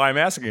 That's why I'm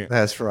asking it.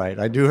 That's right.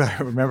 I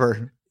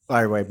remember,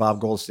 by the way,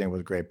 Bob Goldstein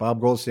was great. Bob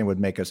Goldstein would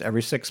make us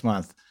every 6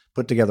 months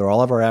put together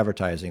all of our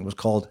advertising. It was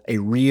called a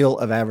reel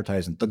of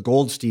advertising, the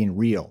Goldstein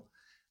reel.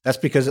 That's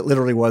because it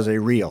literally was a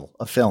reel,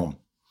 a film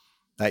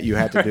that you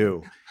had to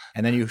do.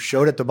 And then you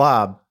showed it to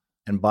Bob,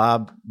 and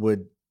Bob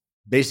would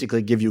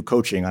basically give you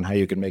coaching on how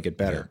you can make it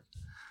better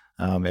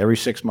every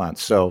 6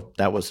 months. So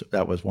that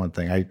was one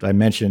thing. I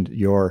mentioned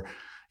your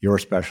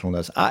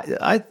specialness.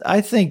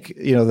 I think,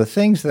 the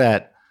things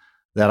that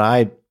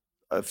I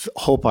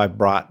hope I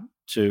brought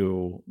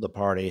to the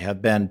party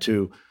have been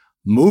to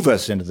move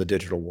us into the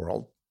digital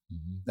world,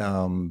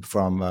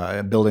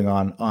 from building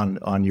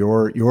on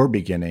your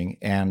beginning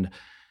and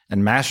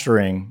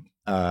mastering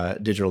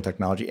digital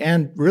technology,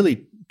 and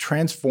really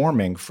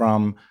transforming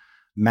from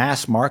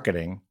mass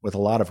marketing with a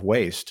lot of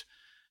waste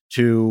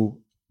to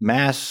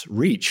mass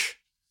reach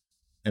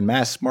and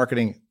mass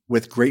marketing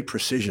with great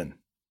precision.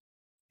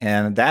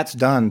 And that's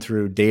done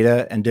through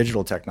data and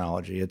digital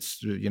technology.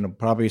 It's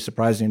probably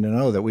surprising to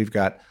know that we've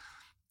got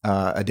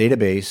a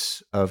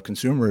database of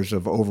consumers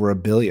of over 1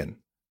 billion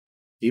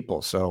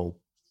people. So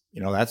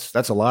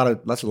that's a lot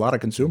of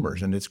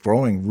consumers, and it's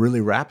growing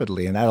really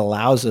rapidly. And that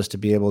allows us to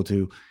be able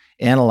to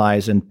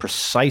analyze and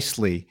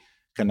precisely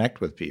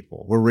connect with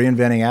people. We're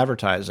reinventing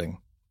advertising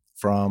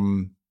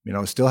from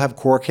still have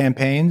core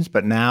campaigns,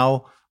 but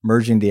now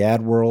merging the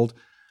ad world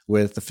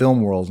with the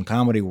film world and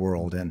comedy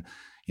world, and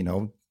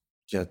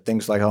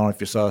things like, I don't know if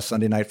you saw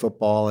Sunday Night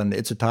Football and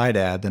It's a Tide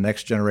ad, the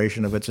next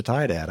generation of It's a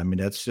Tide ad. I mean,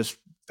 that's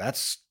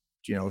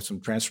some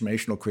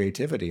transformational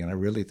creativity, and I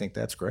really think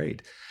that's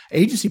great.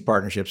 Agency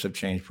partnerships have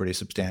changed pretty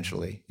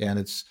substantially, and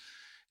it's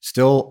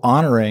still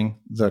honoring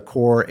the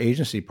core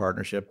agency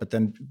partnership, but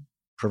then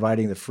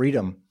providing the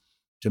freedom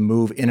to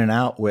move in and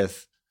out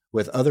with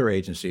other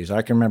agencies.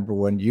 I can remember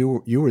when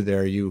you were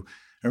there, you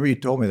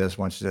told me this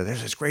once. You said,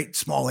 there's this great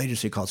small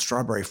agency called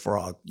Strawberry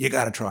Frog. You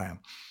got to try them.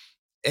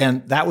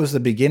 And that was the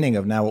beginning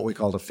of now what we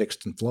call the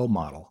fixed and flow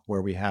model,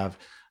 where we have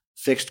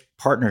fixed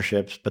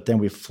partnerships, but then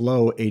we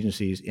flow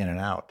agencies in and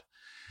out.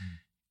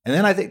 And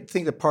then I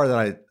think the part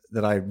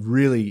that I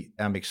really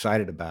am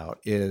excited about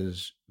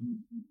is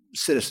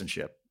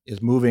citizenship, is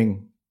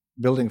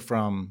building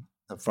from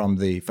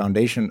the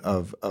foundation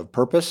of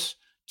purpose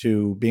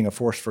to being a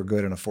force for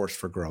good and a force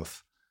for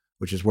growth,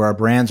 which is where our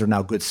brands are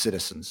now good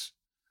citizens.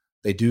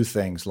 They do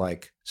things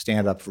like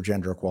stand up for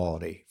gender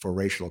equality, for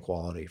racial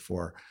equality,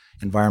 for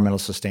environmental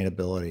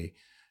sustainability,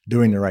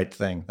 doing the right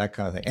thing, that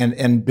kind of thing,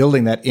 and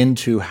building that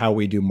into how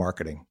we do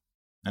marketing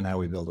and how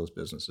we build those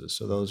businesses.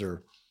 So those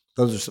are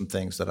some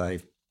things that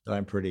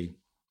I'm pretty,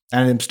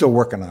 and I'm still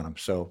working on them.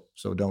 So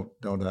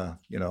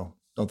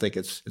don't think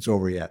it's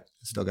over yet.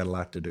 It's still got a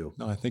lot to do.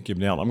 No, I think you've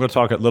nailed it. I'm going to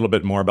talk a little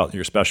bit more about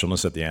your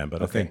specialness at the end,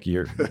 but okay. I think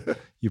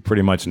you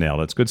pretty much nailed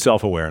it. It's good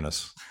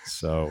self-awareness.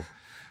 So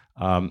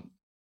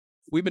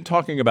we've been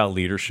talking about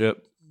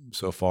leadership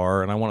so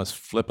far, and I want to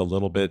flip a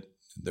little bit,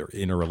 they're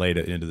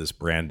interrelated into this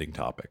branding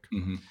topic.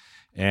 Mm-hmm.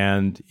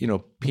 And,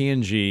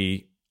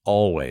 P&G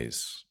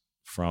always,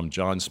 from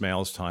John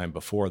Smale's time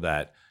before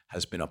that,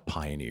 has been a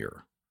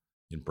pioneer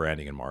in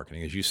branding and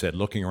marketing. As you said,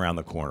 looking around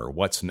the corner,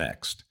 what's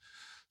next?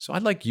 So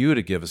I'd like you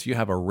to you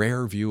have a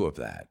rare view of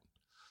that.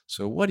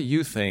 So what do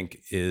you think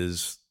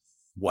is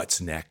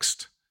what's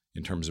next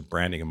in terms of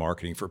branding and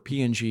marketing for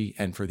P&G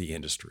and for the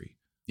industry?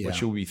 Yeah. What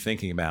should we be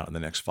thinking about in the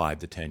next 5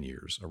 to 10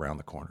 years around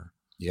the corner?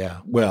 Yeah,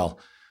 well,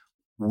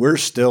 we're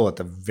still at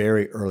the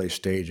very early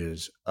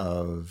stages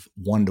of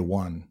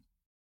one-to-one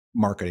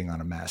marketing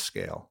on a mass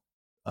scale,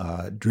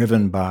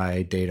 driven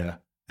by data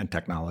and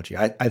technology.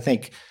 I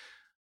think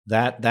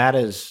that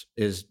is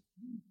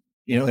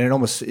and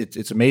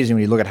it's amazing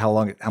when you look at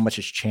how much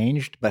has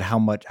changed, but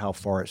how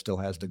far it still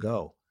has to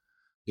go,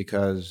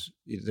 because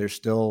there's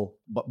still,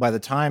 by the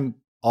time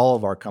all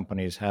of our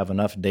companies have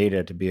enough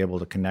data to be able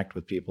to connect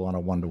with people on a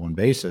one-to-one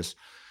basis,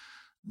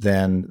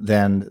 then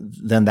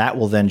that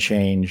will then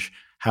change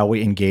how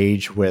we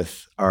engage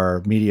with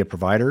our media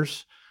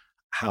providers,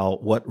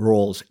 what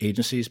roles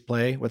agencies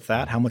play with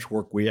that, how much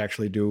work we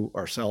actually do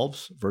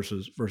ourselves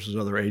versus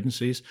other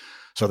agencies.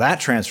 So that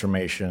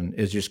transformation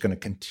is just going to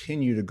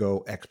continue to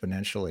go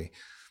exponentially.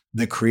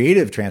 The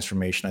creative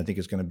transformation, I think,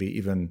 is going to be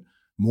even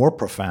more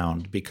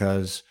profound,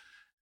 because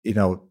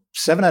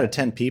 7 out of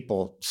 10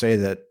 people say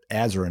that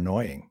ads are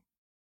annoying.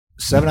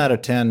 7 out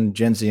of 10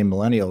 Gen Z and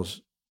millennials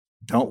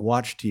don't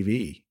watch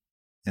TV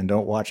and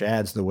don't watch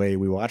ads the way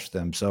we watch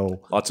them.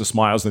 So lots of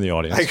smiles in the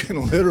audience. I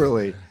can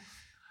literally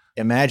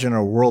imagine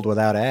a world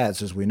without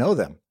ads as we know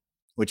them,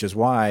 which is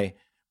why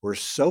we're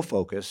so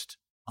focused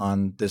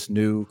on this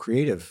new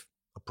creative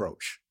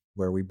approach,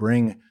 where we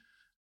bring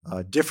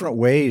different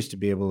ways to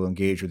be able to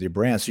engage with your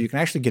brand, so you can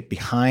actually get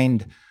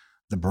behind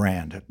the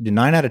brand.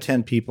 9 out of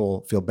 10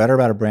 people feel better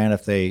about a brand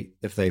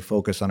if they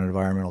focus on an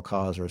environmental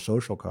cause or a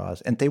social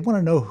cause, and they want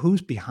to know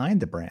who's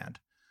behind the brand.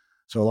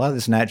 So a lot of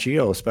this Nat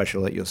Geo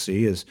special that you'll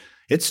see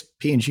it's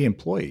P&G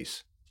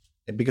employees,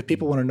 because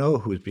people want to know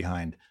who's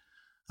behind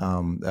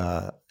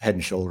Head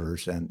and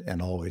Shoulders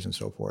and Always and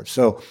so forth.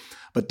 So,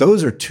 but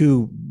those are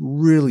two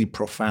really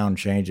profound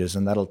changes,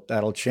 and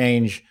that'll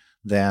change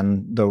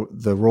then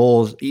the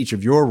roles, each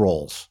of your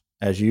roles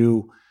as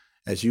you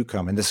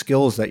come, and the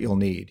skills that you'll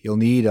need. You'll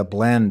need a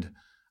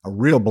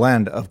real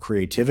blend of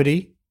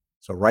creativity,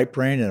 so right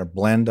brain, and a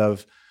blend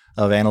of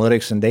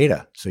analytics and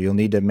data. So you'll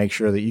need to make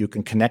sure that you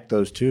can connect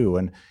those two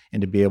and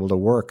to be able to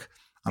work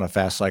on a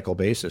fast cycle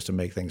basis to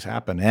make things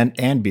happen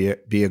and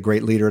be a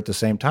great leader at the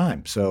same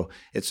time. So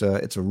it's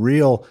a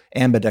real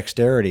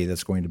ambidexterity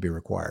that's going to be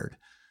required.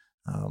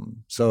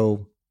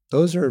 So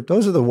those are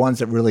the ones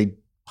that really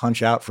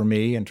punch out for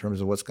me in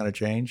terms of what's going to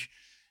change,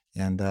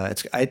 and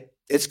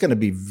it's going to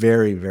be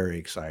very, very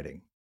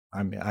exciting.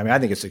 I mean, I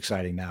think it's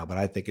exciting now, but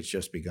I think it's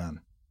just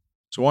begun.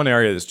 So one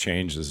area that's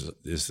changed is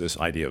this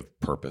idea of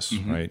purpose,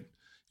 mm-hmm. right?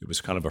 It was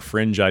kind of a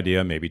fringe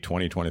idea maybe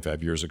 20,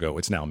 25 years ago.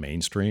 It's now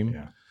mainstream.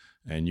 Yeah.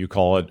 And you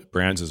call it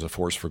brands as a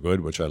force for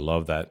good, which I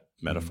love that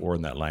metaphor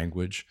and that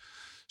language.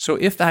 So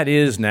if that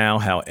is now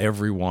how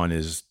everyone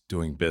is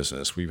doing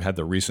business, we've had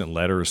the recent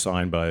letter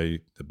signed by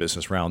the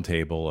Business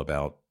Roundtable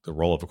about the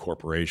role of a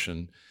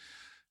corporation.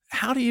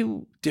 How do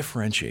you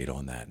differentiate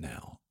on that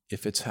now?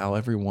 If it's how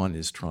everyone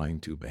is trying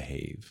to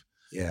behave,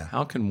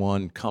 how can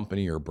one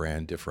company or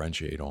brand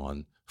differentiate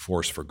on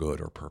force for good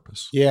or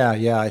purpose?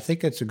 Yeah. I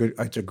think it's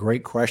a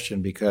great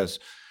question, because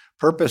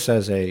purpose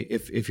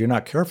if you're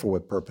not careful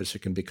with purpose,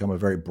 it can become a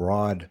very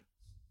broad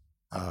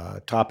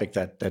topic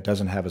that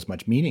doesn't have as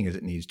much meaning as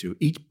it needs to.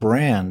 Each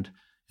brand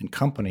and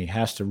company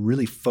has to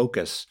really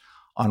focus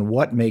on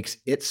what makes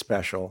it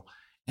special,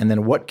 and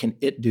then what can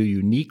it do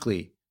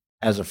uniquely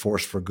as a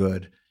force for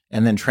good,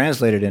 and then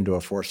translate it into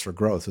a force for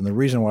growth. And the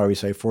reason why we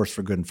say force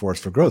for good and force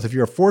for growth, if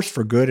you're a force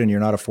for good and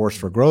you're not a force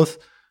for growth,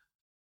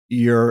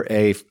 you're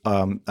a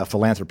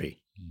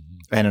philanthropy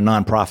and a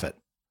nonprofit.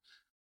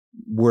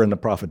 We're in the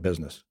profit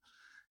business.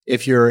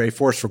 If you're a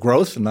force for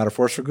growth and not a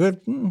force for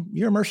good,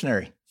 you're a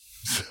mercenary.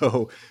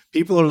 So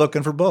people are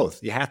looking for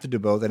both. You have to do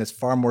both, and it's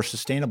far more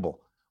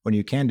sustainable when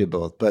you can do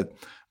both. But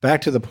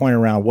back to the point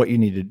around what you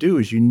need to do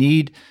is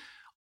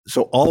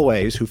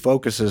Always, who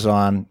focuses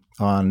on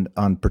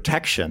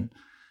protection,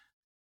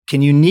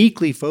 can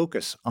uniquely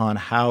focus on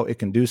how it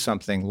can do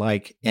something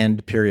like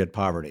end period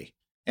poverty.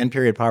 End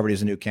period poverty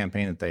is a new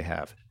campaign that they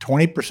have.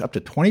 20%, up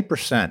to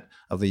 20%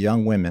 of the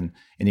young women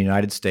in the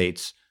United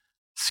States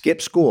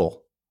skip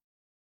school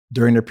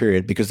during their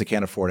period because they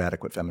can't afford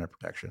adequate feminine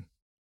protection.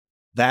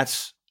 That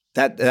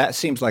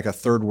seems like a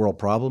third world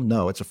problem.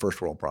 No, it's a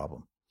first world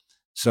problem.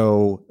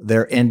 So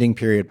they're ending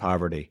period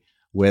poverty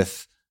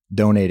with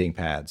donating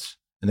pads,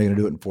 and they're going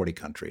to do it in 40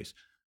 countries.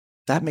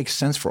 That makes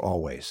sense for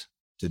Always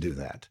to do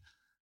that.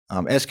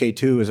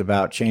 SK2 is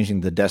about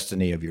changing the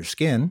destiny of your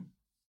skin,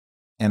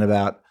 and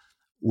about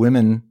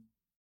women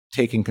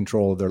taking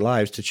control of their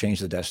lives to change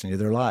the destiny of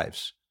their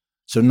lives.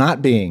 So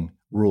not being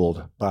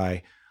ruled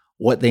by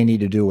what they need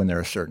to do when they're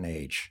a certain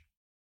age.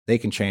 They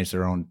can change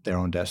their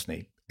own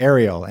destiny.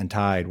 Ariel and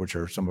Tide, which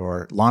are some of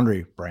our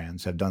laundry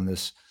brands, have done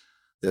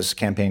this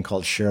campaign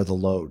called Share the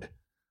Load,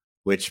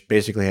 which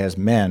basically has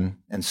men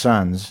and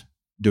sons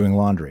doing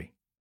laundry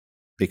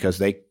because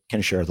they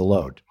can share the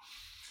load.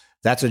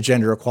 That's a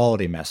gender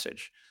equality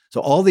message.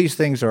 So all these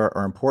things are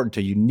important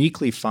to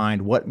uniquely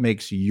find what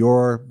makes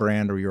your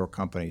brand or your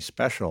company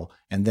special,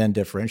 and then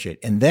differentiate.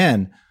 And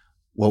then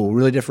what will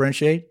really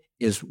differentiate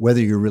is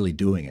whether you're really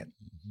doing it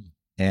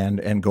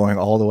and going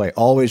all the way.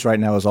 Always right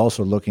now is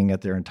also looking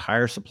at their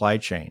entire supply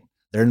chain.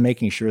 They're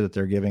making sure that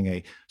they're giving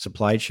a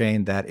supply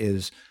chain that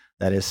is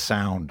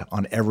sound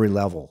on every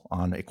level,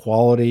 on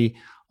equality,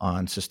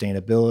 on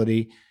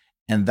sustainability.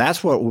 And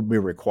that's what will be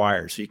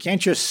required. So you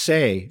can't just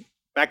say,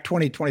 back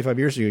 20, 25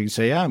 years ago, you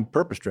say, yeah, I'm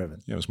purpose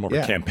driven. It was more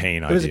of a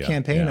campaign idea. It was a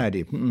campaign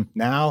idea.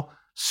 Now,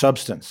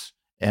 substance.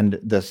 And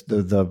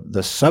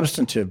the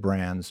substantive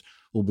brands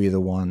will be the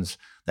ones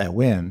that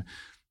win.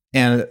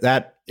 And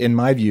that, in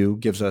my view,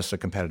 gives us a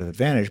competitive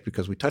advantage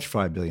because we touch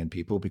 5 billion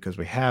people, because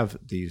we have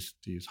these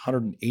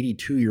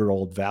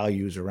 182-year-old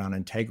values around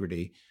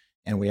integrity,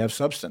 and we have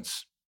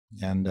substance,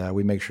 and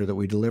we make sure that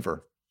we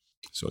deliver.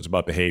 So it's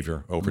about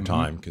behavior over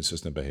time,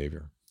 consistent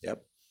behavior.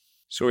 Yep.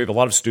 So we have a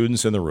lot of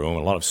students in the room,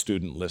 a lot of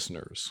student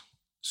listeners.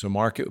 So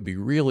Marc, it would be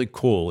really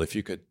cool if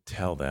you could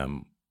tell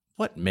them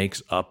what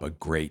makes up a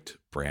great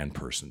brand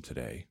person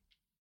today.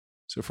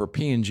 So for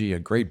P&G, a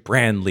great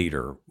brand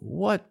leader,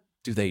 what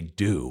do they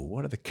do?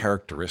 What are the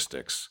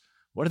characteristics?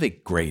 What are they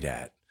great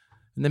at?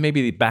 And then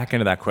maybe the back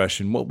end of that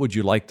question, what would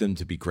you like them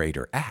to be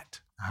greater at?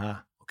 Okay.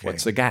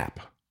 What's the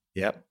gap?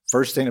 Yep.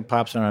 First thing that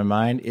pops in my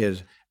mind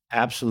is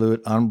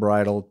absolute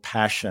unbridled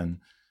passion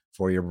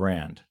for your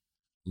brand.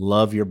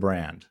 Love your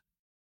brand.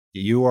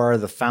 You are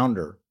the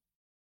founder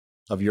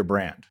of your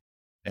brand,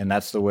 and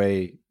that's the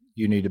way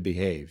you need to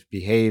behave.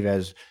 Behave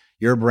as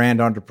your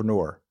brand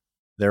entrepreneur.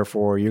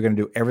 Therefore, you're going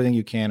to do everything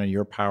you can in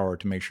your power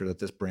to make sure that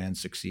this brand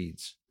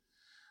succeeds.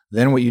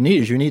 Then what you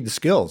need is the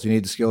skills. You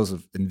need the skills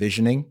of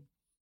envisioning,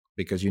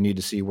 because you need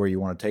to see where you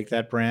want to take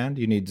that brand.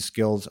 You need the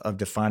skills of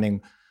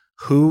defining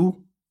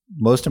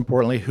most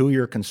importantly, who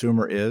your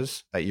consumer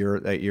is that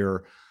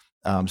you're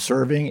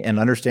serving, and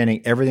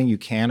understanding everything you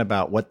can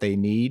about what they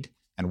need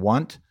and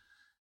want.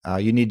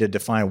 You need to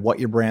define what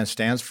your brand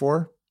stands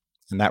for,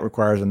 and that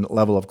requires a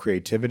level of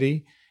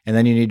creativity. And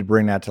then you need to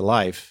bring that to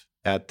life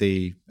at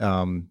the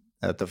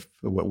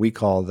what we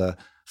call the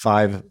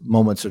 5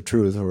 moments of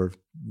truth,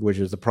 which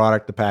is the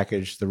product, the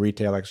package, the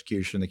retail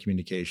execution, the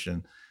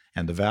communication,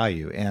 and the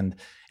value. And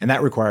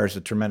that requires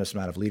a tremendous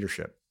amount of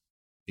leadership,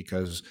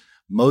 because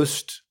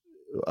most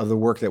of the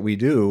work that we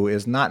do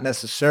is not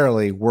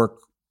necessarily work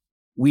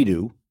we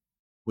do.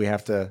 We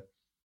have to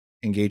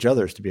engage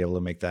others to be able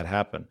to make that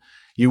happen.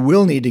 You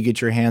will need to get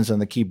your hands on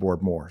the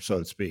keyboard more, so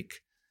to speak.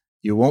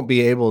 You won't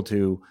be able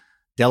to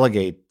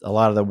delegate a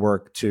lot of the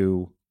work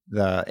to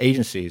the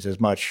agencies as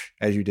much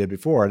as you did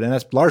before. And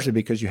that's largely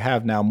because you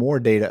have now more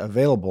data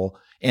available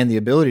and the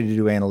ability to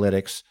do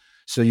analytics.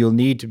 So you'll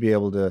need to be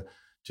able to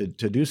to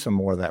do some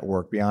more of that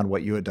work beyond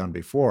what you had done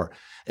before.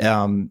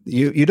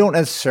 You don't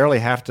necessarily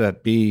have to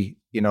be,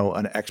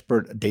 an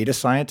expert data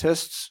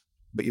scientist,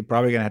 but you're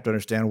probably going to have to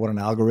understand what an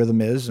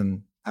algorithm is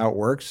and how it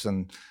works,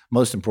 and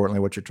most importantly,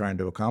 what you're trying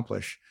to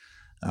accomplish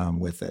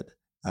with it.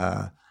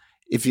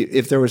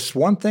 If there was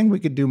one thing we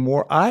could do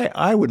more,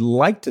 I would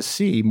like to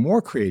see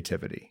more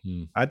creativity.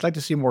 I'd like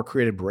to see more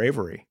creative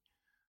bravery.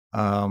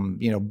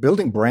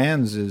 Building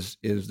brands is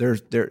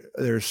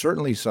there's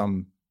certainly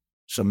some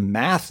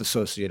math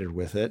associated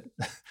with it,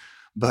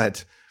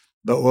 but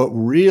what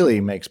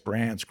really makes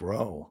brands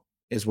grow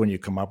is when you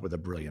come up with a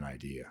brilliant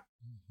idea.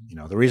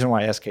 The reason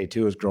why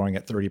SK2 is growing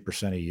at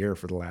 30% a year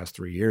for the last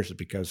 3 years is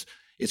because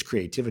its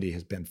creativity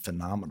has been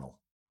phenomenal.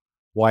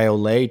 Why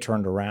Olay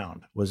turned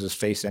around was his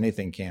Face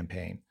Anything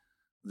campaign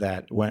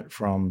that went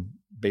from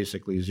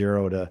basically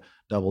 0 to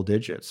double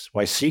digits.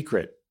 Why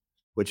Secret,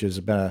 which has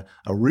been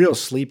a real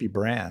sleepy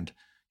brand,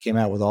 came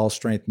out with All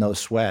Strength, No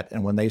Sweat.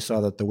 And when they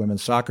saw that the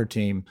women's soccer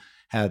team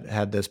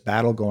had this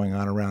battle going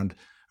on around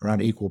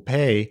equal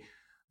pay,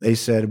 they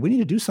said, we need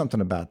to do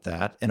something about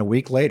that. And a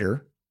week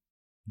later,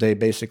 they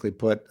basically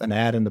put an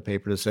ad in the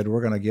paper that said,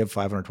 we're going to give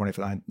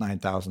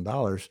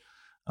 $529,000,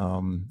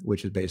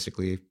 which is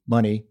basically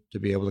money to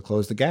be able to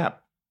close the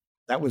gap.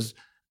 That was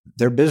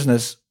their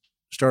business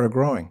started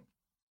growing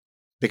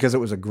because it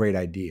was a great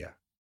idea.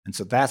 And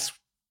so that's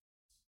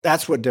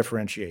what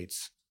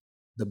differentiates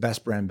the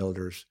best brand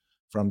builders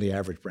from the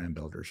average brand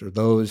builders, or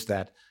those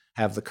that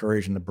have the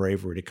courage and the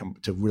bravery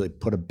to really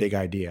put a big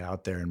idea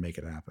out there and make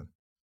it happen.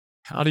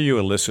 How do you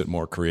elicit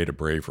more creative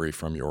bravery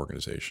from your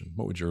organization?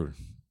 What would your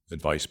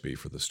advice be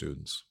for the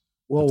students?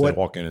 Well, if they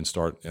walk in and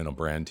start in a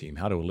brand team,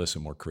 how to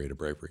elicit more creative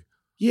bravery?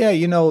 Yeah,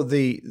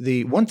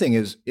 the one thing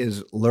is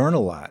learn a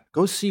lot.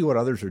 Go see what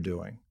others are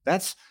doing.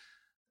 It's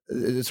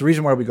the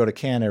reason why we go to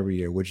Cannes every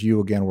year, which you,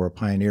 again, were a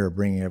pioneer of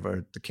bringing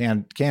over. The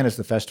Cannes is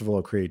the Festival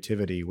of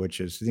Creativity, which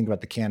is, you think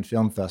about the Cannes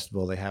Film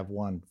Festival, they have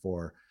one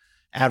for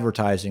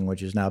advertising,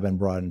 which has now been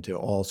brought into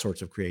all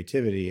sorts of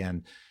creativity.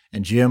 And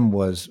Jim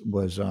was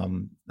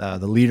the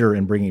leader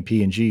in bringing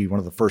P&G, one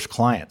of the first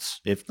clients,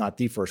 if not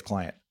the first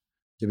client,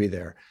 to be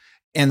there.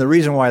 And the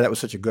reason why that was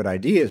such a good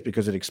idea is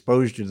because it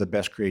exposed you to the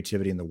best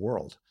creativity in the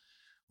world.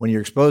 When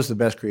you're exposed to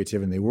the best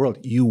creativity in the world,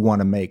 you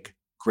want to make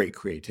great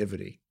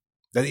creativity.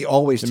 That he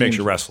always makes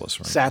you restless,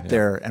 right? Sat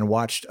there and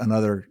watched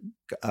another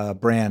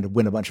brand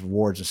win a bunch of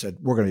awards and said,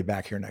 we're going to be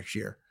back here next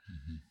year.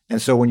 Mm-hmm.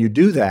 And so when you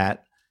do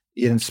that,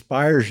 it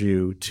inspires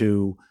you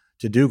to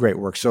do great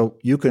work. So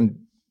you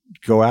can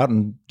go out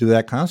and do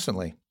that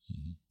constantly,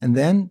 and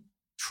then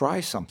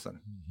try something.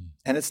 Mm-hmm.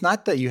 And it's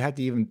not that you have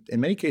to even, in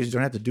many cases, you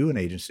don't have to do an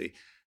agency.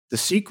 The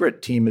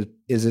Secret team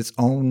is its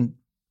own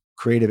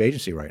creative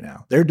agency right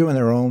now. They're doing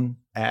their own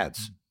ads.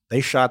 Mm-hmm.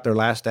 They shot their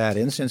last ad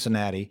in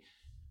Cincinnati.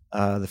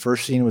 The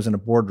first scene was in a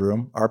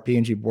boardroom, our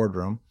P&G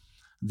boardroom.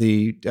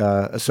 The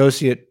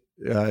associate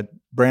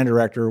brand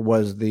director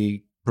was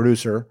the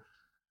producer.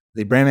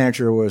 The brand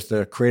manager was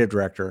the creative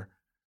director.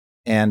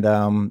 And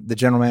the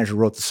general manager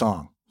wrote the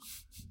song.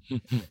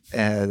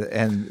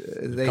 and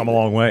they come a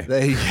long way.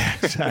 Yeah,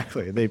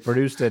 exactly. They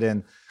produced it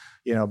in,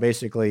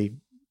 basically,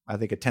 I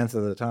think a tenth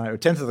of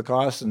the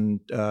cost and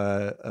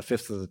a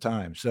fifth of the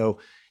time. So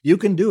you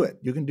can do it.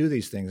 You can do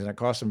these things, and it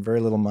costs them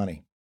very little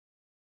money.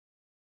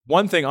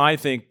 One thing I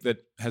think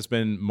that has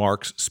been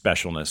Marc's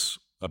specialness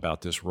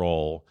about this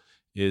role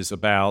is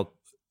about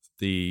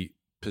the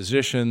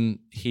position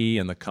he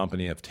and the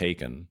company have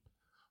taken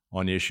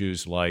on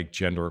issues like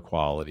gender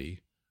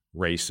equality,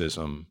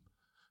 racism,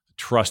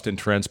 trust and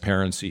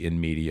transparency in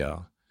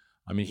media.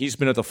 I mean, he's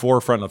been at the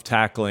forefront of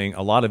tackling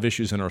a lot of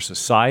issues in our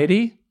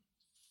society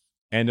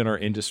and in our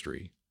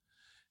industry.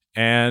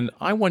 And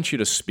I want you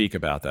to speak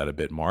about that a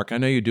bit, Marc. I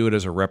know you do it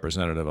as a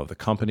representative of the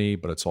company,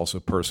 but it's also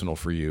personal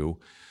for you.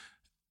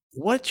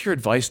 What's your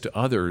advice to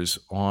others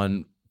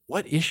on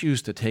what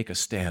issues to take a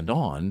stand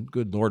on?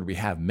 Good Lord, we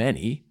have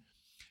many.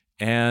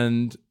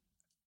 And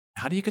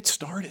how do you get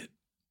started?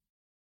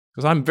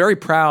 Because I'm very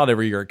proud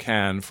every year at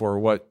Cannes for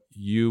what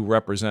you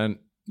represent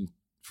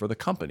for the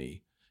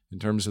company in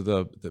terms of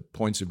the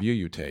points of view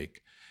you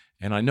take.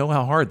 And I know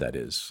how hard that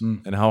is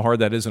and how hard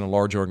that is in a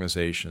large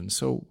organization.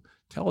 So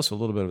tell us a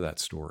little bit of that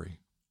story.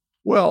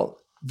 Well,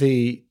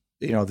 the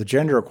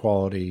gender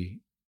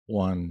equality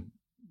one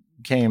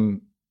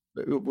came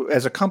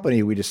as a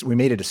company. We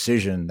made a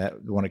decision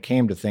that when it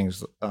came to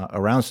things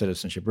around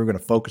citizenship, we were going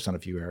to focus on a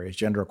few areas.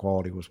 Gender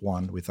equality was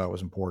one we thought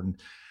was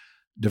important.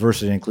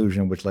 Diversity and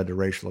inclusion, which led to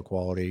racial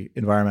equality,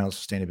 environmental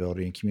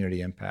sustainability, and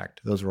community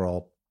impact. Those were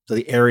all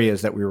the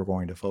areas that we were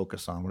going to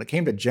focus on. When it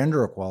came to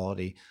gender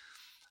equality,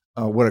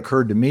 what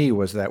occurred to me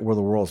was that we're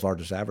the world's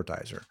largest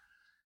advertiser.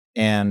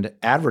 And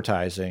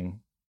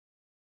advertising,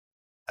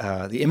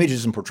 the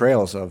images and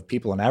portrayals of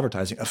people in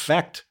advertising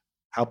affect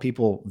how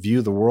people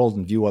view the world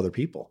and view other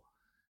people.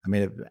 I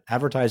mean,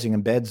 advertising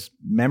embeds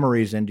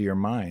memories into your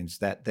minds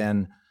that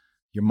then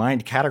your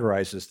mind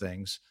categorizes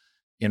things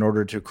in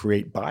order to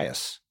create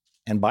bias.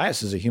 And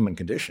bias is a human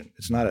condition.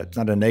 It's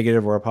not a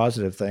negative or a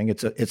positive thing.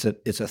 It's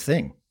a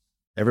thing.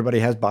 Everybody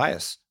has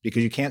bias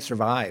because you can't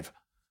survive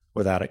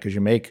without it because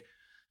you make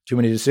too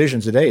many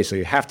decisions a day. So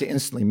you have to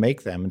instantly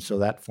make them. And so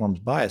that forms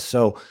bias.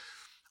 So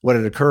what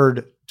had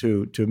occurred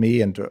to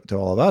me and to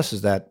all of us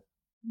is that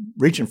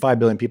reaching 5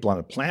 billion people on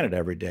the planet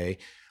every day,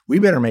 we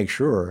better make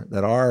sure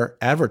that our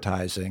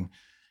advertising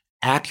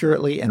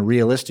accurately and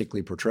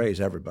realistically portrays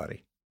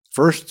everybody.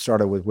 First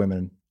started with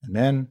women and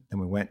men, then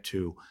we went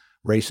to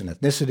race and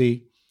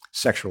ethnicity,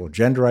 sexual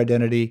gender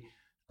identity,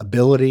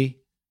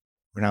 ability.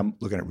 We're now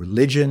looking at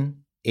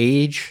religion,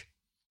 age.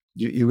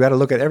 You got to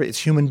look at it's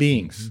human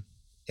beings.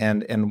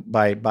 Mm-hmm. And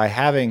by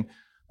having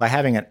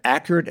an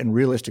accurate and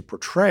realistic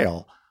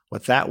portrayal,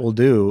 what that will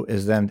do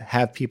is then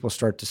have people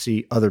start to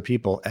see other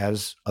people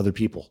as other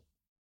people,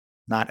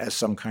 not as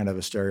some kind of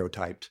a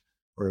stereotyped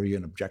or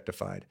even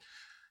objectified.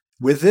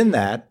 Within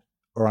that,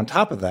 or on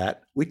top of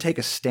that, we take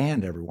a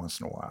stand every once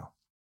in a while,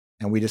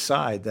 and we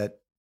decide that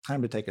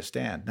time to take a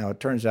stand. Now, it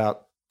turns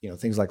out,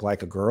 things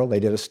like a Girl, they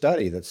did a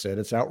study that said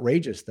it's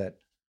outrageous that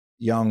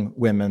young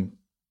women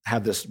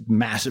have this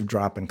massive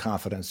drop in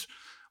confidence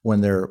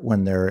when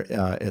they're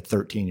at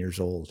 13 years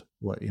old.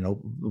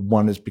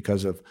 One is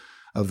because of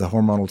the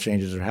hormonal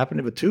changes that are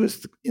happening, but two is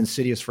the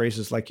insidious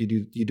phrases like you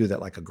do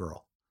that like a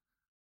girl.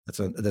 That's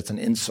an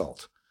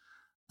insult.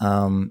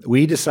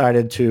 We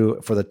decided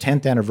for the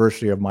 10th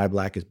anniversary of My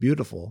Black is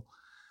Beautiful,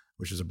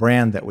 which is a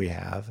brand that we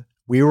have,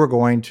 we were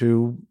going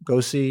to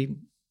go see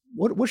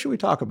what should we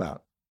talk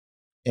about?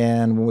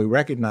 And when we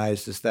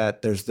recognized is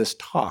that there's this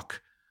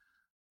talk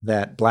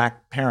that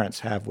Black parents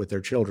have with their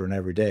children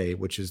every day,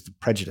 which is the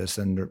prejudice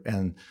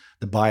and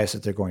the bias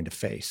that they're going to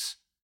face,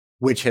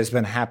 which has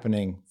been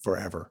happening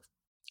forever.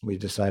 We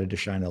decided to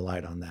shine a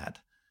light on that.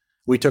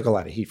 We took a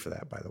lot of heat for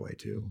that, by the way,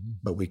 too,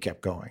 but we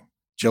kept going.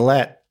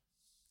 Gillette,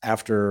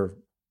 after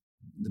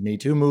the Me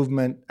Too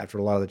movement, after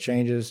a lot of the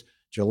changes,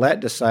 Gillette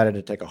decided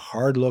to take a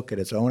hard look at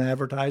its own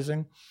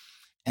advertising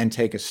and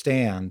take a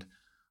stand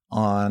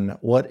on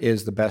what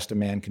is the best a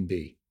man can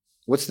be.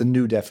 What's the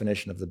new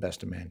definition of the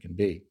best a man can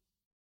be?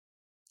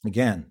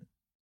 Again,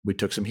 we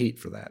took some heat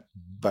for that,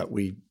 but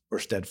we were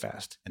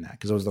steadfast in that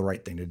because it was the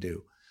right thing to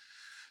do.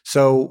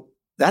 So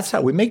that's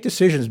how we make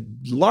decisions,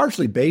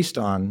 largely based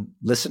on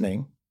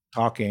listening,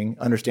 talking,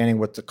 understanding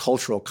what the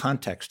cultural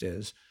context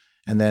is,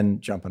 and then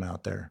jumping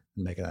out there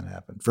and making that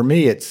happen. For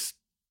me, it's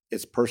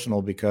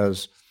personal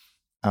because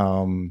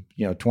 20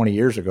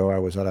 years ago I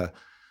was at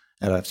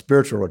a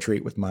spiritual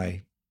retreat with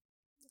my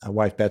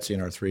wife Betsy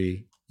and our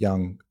 3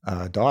 young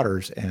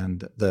daughters,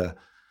 and the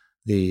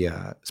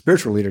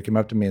spiritual leader came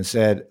up to me and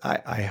said,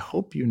 I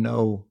hope you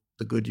know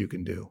the good you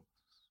can do,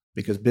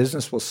 because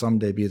business will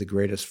someday be the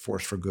greatest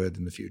force for good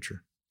in the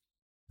future.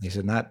 And he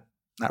said, not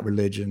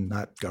religion,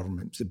 not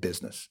government, it's a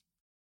business.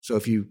 So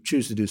if you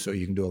choose to do so,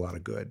 you can do a lot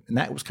of good. And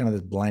that was kind of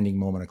this blinding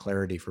moment of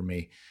clarity for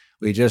me.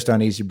 We had just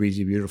done Easy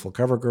Breezy Beautiful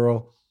Cover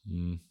Girl.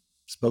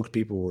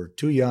 Spokespeople were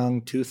too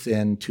young, too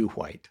thin, too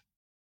white.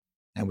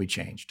 And we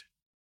changed.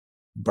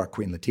 Brought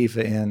Queen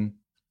Latifah in,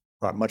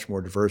 brought much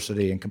more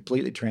diversity, and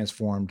completely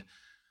transformed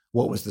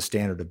what was the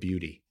standard of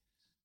beauty.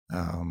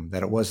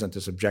 That it wasn't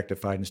this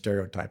objectified and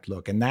stereotyped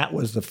look. And that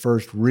was the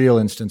first real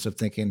instance of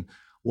thinking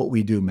what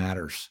we do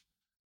matters.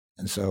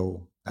 And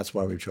so that's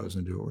why we've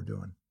chosen to do what we're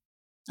doing.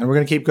 And we're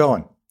going to keep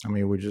going. I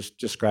mean, we're just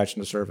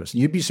scratching the surface.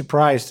 And you'd be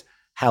surprised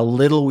how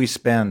little we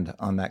spend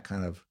on that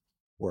kind of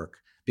work,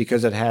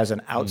 because it has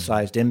an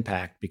outsized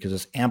impact, because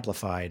it's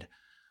amplified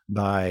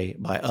by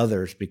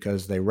others,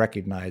 because they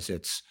recognize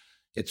it's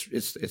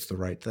the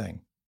right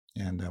thing.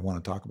 And I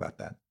want to talk about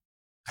that.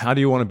 How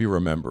do you want to be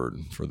remembered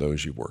for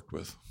those you worked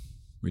with?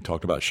 We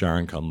talked about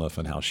Sharon Cunliffe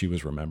and how she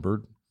was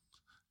remembered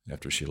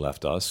after she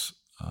left us.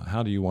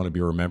 How do you want to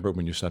be remembered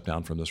when you step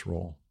down from this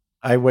role?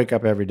 I wake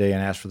up every day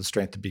and ask for the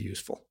strength to be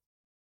useful.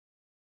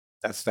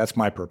 That's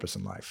my purpose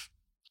in life.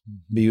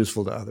 Be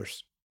useful to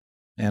others.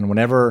 And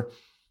whenever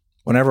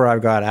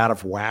I've got out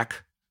of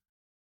whack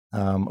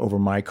over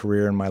my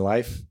career and my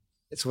life,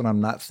 it's when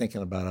I'm not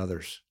thinking about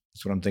others.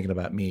 It's when I'm thinking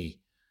about me.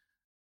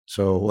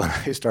 So when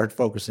I start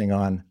focusing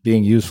on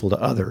being useful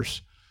to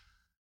others,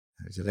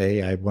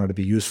 today I wanted to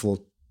be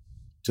useful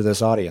to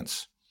this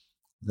audience,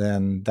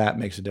 then that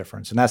makes a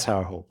difference. And that's how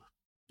I hope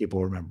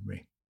people remember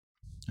me.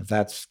 If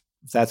that's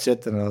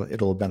it, then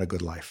it'll have been a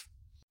good life.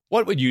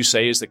 What would you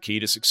say is the key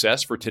to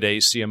success for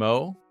today's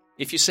CMO?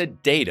 If you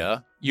said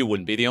data, you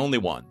wouldn't be the only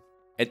one.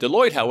 At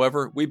Deloitte,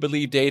 however, we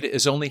believe data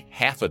is only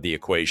half of the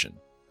equation.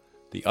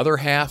 The other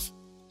half,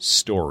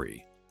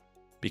 story.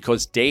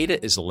 Because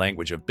data is the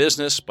language of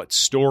business, but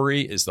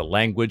story is the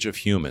language of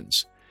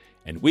humans.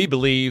 And we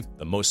believe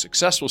the most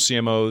successful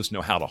CMOs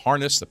know how to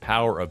harness the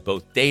power of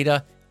both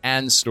data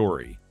and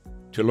story.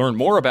 To learn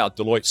more about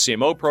Deloitte's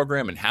CMO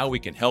program and how we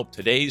can help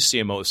today's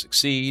CMOs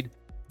succeed,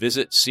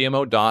 visit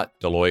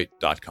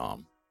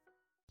cmo.deloitte.com.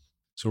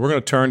 So we're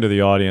going to turn to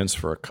the audience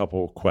for a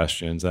couple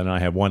questions, and I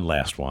have one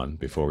last one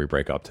before we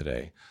break up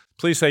today.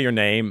 Please say your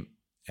name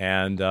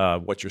and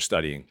what you're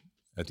studying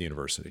at the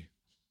university.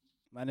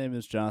 My name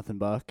is Jonathan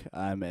Buck.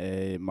 I'm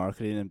a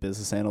marketing and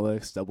business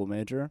analytics double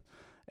major.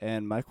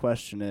 And my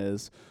question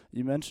is,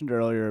 you mentioned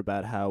earlier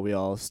about how we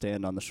all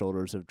stand on the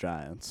shoulders of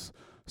giants.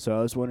 So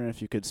I was wondering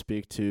if you could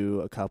speak to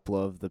a couple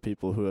of the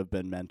people who have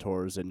been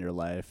mentors in your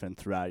life and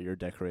throughout your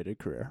decorated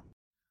career.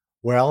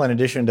 Well, in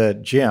addition to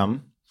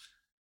Jim,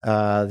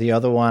 the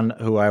other one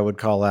who I would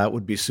call out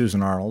would be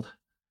Susan Arnold,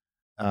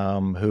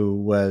 who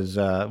was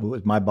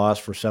my boss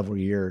for several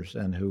years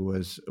and who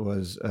was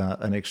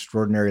an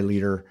extraordinary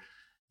leader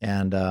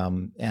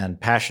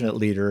and passionate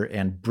leader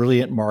and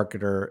brilliant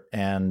marketer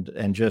and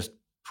just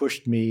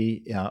pushed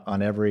me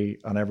on every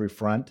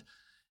front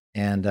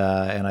and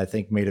I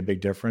think made a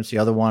big difference. The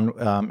other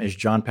one is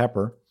John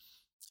Pepper,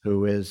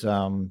 who is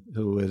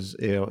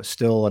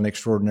still an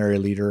extraordinary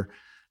leader,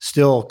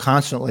 still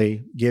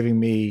constantly giving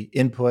me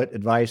input,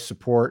 advice,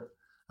 support.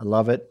 I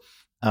love it.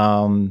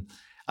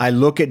 I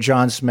look at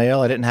John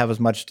Smale. I didn't have as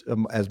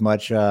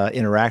much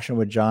interaction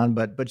with John,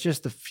 but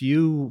just the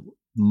few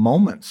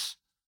moments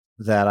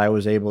that I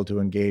was able to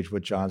engage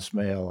with John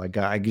Smale,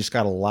 I just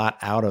got a lot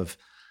out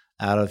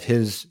of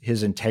his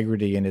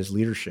integrity and his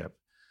leadership.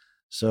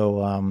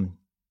 So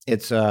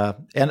it's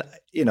and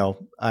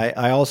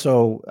I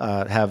also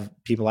have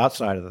people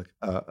outside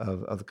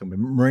of the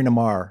company. Marina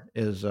Marr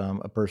is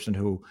a person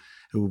who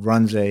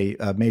runs a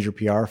major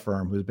PR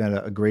firm who's been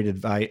a great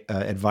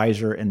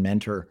advisor and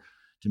mentor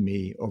to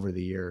me over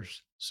the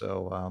years.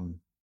 So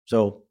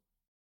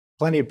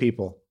plenty of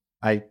people.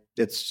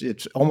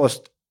 It's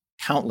almost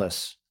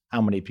countless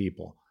how many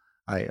people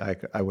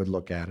I would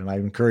look at, and I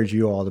encourage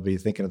you all to be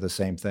thinking of the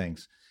same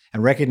things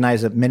and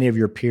recognize that many of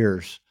your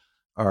peers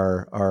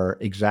are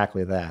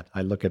exactly that.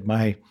 I look at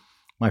my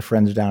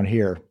friends down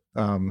here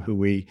who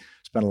we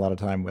spend a lot of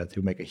time with,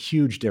 who make a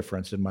huge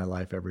difference in my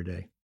life every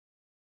day.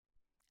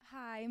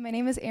 Hi, my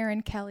name is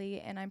Erin Kelly,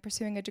 and I'm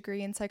pursuing a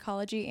degree in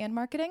psychology and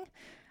marketing.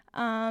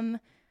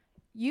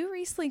 You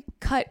recently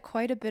cut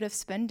quite a bit of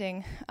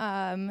spending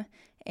and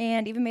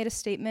even made a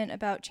statement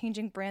about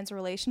changing brands'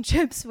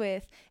 relationships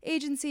with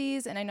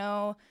agencies, and I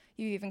know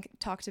you even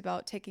talked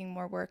about taking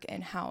more work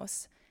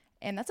in-house.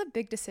 And that's a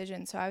big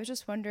decision. So I was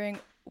just wondering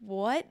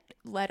what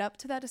led up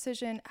to that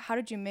decision? How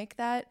did you make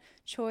that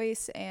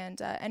choice?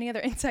 And any other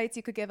insights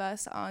you could give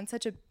us on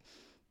such a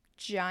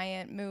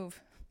giant move?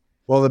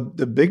 Well,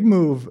 the big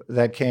move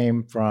that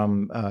came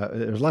from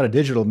there was a lot of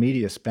digital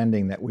media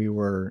spending that we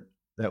were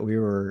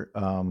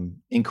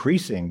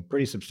increasing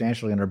pretty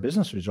substantially, and our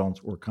business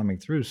results were coming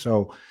through.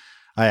 So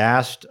I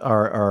asked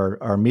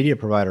our media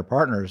provider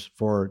partners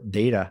for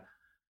data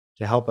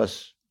to help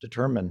us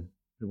determine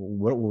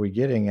what were we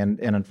getting, and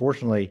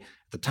unfortunately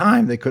at the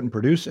time they couldn't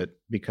produce it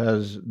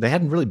because they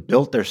hadn't really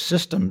built their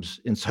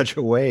systems in such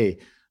a way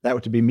that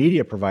would to be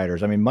media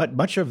providers. I mean,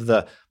 much of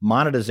the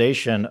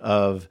monetization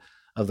of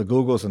the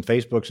Googles and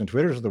Facebooks and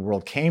Twitters of the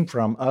world came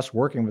from us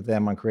working with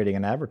them on creating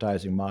an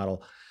advertising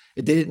model.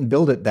 They didn't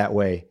build it that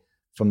way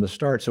from the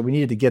start, so we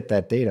needed to get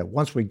that data.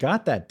 Once we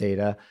got that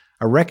data,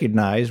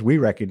 we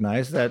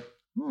recognized that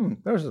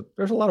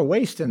there's a lot of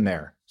waste in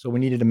there, so we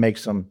needed to make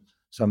some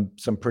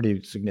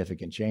pretty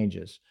significant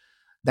changes.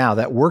 Now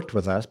that worked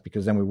with us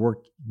because then we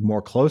worked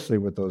more closely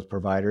with those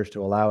providers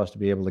to allow us to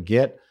be able to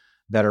get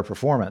better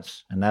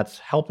performance, and that's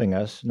helping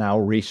us now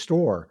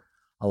restore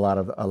a lot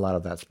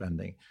of that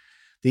spending.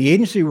 The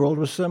agency world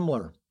was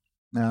similar,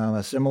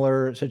 a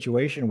similar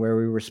situation where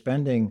we were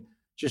spending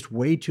just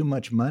way too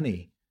much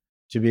money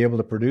to be able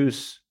to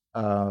produce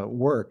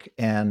work,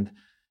 and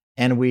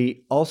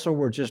we also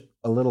were just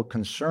a little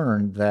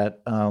concerned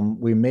that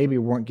we maybe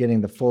weren't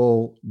getting the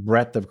full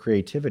breadth of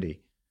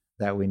creativity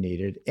that we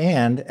needed.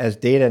 And as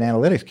data and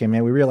analytics came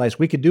in, we realized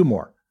we could do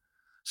more.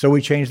 So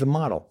we changed the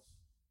model.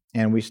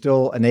 And we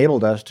still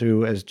enabled us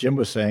to, as Jim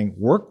was saying,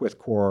 work with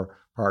core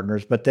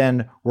partners, but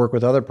then work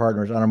with other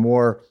partners on a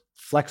more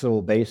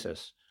flexible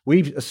basis.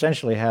 We've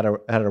essentially had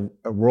a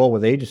role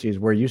with agencies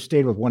where you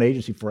stayed with one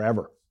agency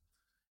forever.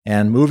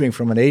 And moving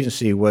from an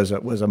agency was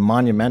a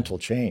monumental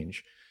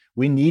change.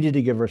 We needed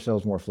to give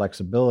ourselves more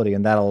flexibility,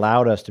 and that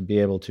allowed us to be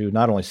able to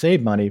not only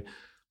save money,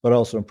 but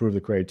also improve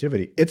the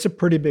creativity. It's a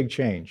pretty big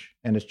change,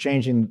 and it's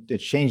changing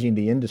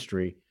the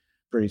industry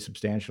pretty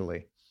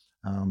substantially.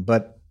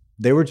 But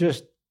they were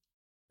just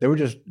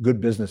good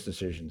business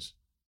decisions,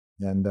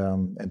 and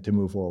to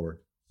move forward.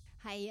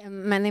 Hi,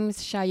 my name is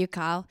Xiaoyu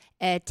Gao,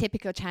 a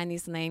typical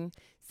Chinese name.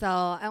 So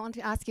I want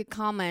to ask you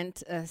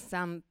comment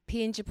some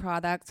P&G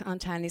products on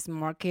Chinese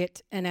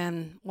market, and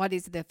then what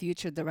is the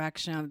future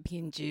direction of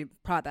P&G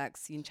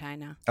products in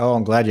China? Oh,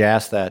 I'm glad you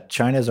asked that.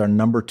 China is our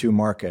number 2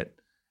 market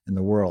in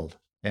the world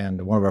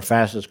and one of our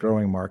fastest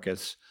growing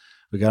markets.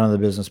 We got into the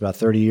business about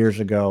 30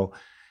 years ago.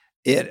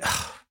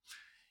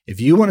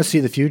 If you want to see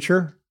the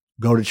future,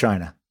 go to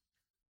China.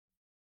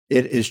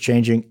 It is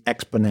changing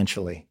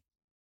exponentially.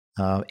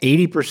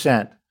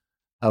 80%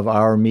 of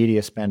our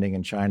media spending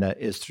in China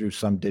is through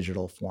some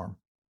digital form,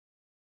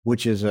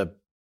 which is a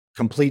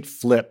complete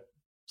flip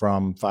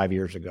from 5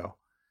 years ago.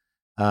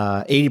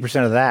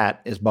 80% of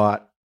that is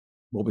bought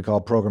what we call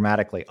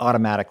programmatically,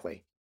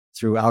 automatically,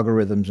 through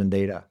algorithms and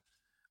data.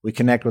 We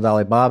connect with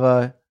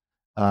Alibaba,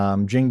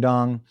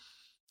 Jingdong,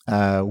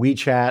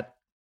 WeChat,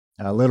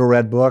 Little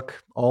Red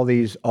Book, all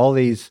these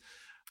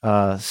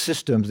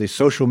systems, these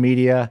social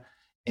media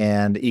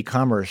and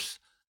e-commerce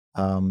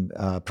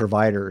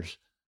providers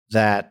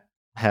that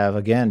have,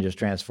 again, just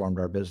transformed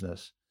our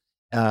business.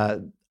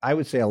 I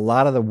would say a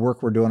lot of the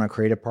work we're doing on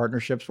creative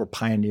partnerships were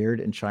pioneered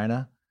in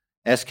China.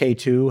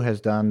 SK2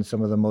 has done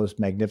some of the most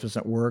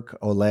magnificent work.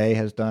 Olay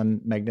has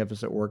done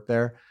magnificent work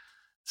there.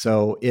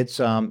 So it's,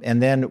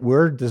 and then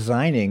we're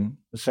designing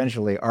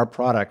essentially our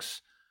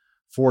products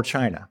for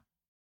China.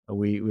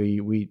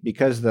 We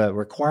because the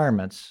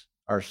requirements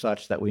are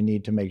such that we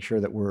need to make sure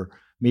that we're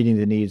meeting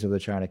the needs of the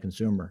China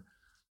consumer.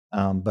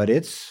 But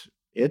it's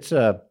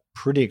a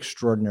pretty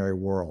extraordinary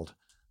world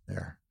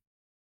there,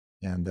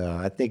 and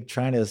I think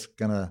China's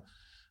gonna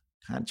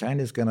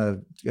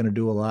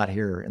do a lot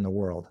here in the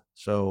world.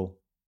 So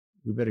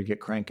we better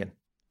get cranking.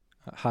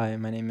 Hi,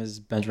 my name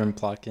is Benjamin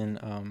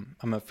Plotkin.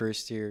 I'm a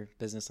first-year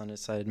business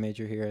undecided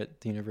major here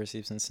at the University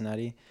of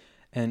Cincinnati.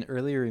 And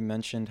earlier you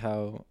mentioned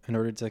how in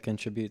order to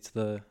contribute to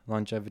the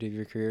longevity of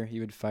your career,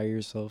 you would fire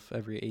yourself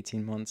every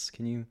 18 months.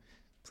 Can you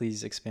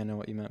please expand on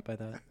what you meant by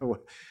that?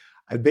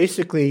 I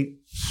basically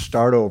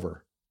start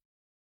over.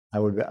 I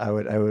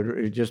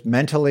would just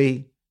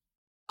mentally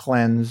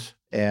cleanse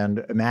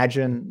and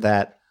imagine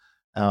that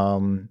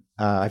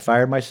I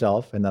fired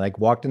myself, and then I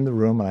walked in the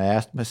room and I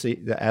asked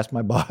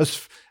my boss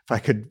if I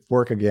could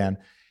work again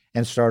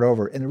and start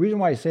over. And the reason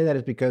why I say that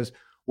is because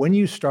when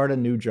you start a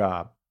new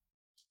job,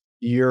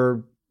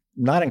 you're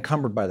not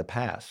encumbered by the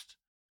past.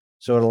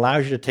 So it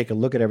allows you to take a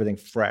look at everything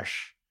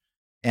fresh.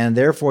 And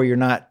therefore, you're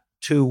not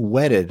too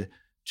wedded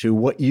to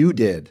what you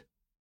did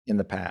in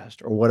the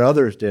past or what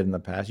others did in the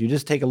past. You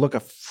just take a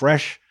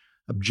fresh,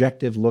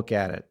 objective look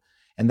at it.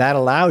 And that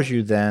allows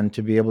you then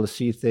to be able to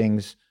see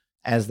things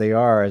as they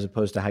are, as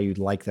opposed to how you'd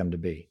like them to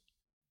be.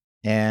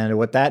 And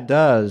what that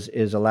does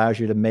is allows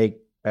you to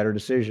make better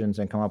decisions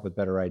and come up with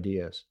better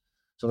ideas.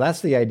 So that's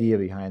the idea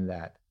behind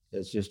that.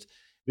 It's just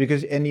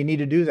because, and you need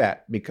to do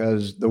that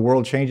because the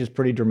world changes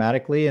pretty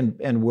dramatically,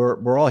 and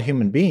we're all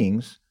human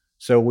beings.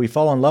 So we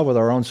fall in love with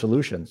our own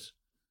solutions.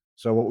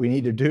 So what we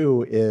need to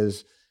do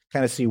is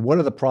kind of see what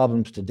are the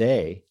problems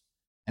today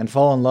and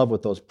fall in love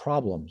with those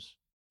problems,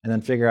 and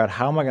then figure out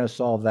how am I going to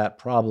solve that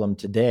problem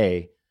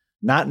today,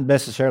 not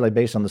necessarily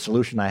based on the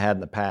solution I had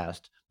in the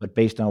past, but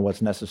based on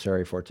what's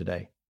necessary for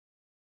today.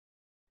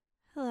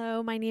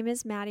 Hello, my name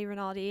is Maddie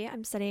Rinaldi.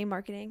 I'm studying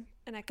marketing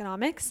and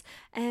economics.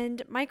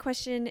 And my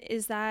question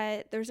is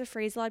that there's a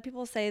phrase a lot of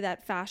people say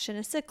that fashion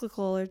is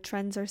cyclical or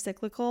trends are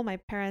cyclical. My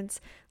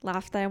parents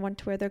laughed that I want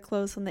to wear their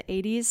clothes from the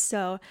 80s.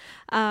 So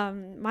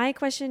my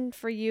question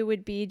for you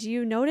would be, do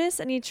you notice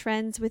any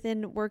trends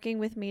within working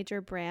with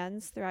major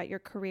brands throughout your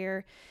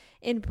career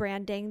in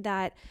branding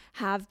that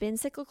have been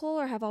cyclical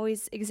or have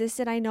always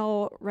existed? I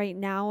know right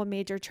now a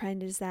major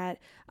trend is that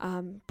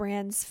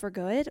brands for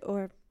good,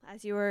 or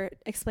as you were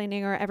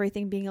explaining, or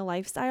everything being a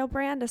lifestyle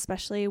brand,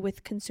 especially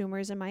with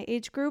consumers in my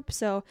age group.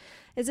 So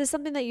is this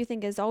something that you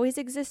think has always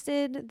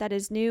existed, that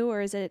is new,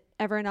 or is it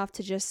ever enough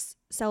to just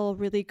sell a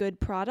really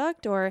good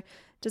product, or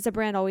does a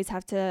brand always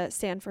have to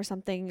stand for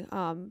something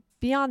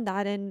beyond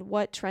that? And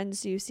what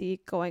trends do you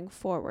see going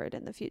forward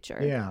in the future?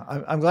 Yeah,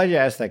 I'm glad you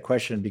asked that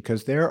question,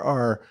 because there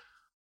are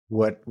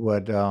what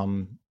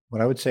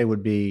I would say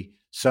would be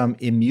some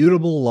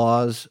immutable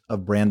laws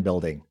of brand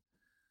building,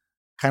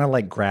 kind of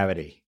like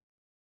gravity.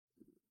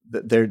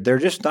 They're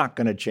just not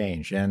going to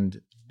change.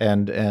 And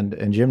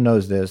Jim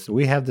knows this.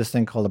 We have this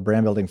thing called a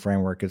brand building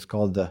framework. It's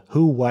called the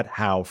who, what,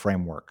 how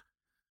framework.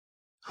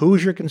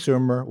 Who's your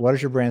consumer? What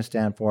does your brand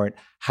stand for?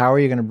 How are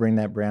you going to bring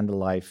that brand to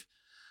life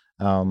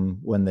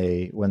when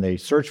they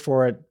search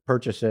for it,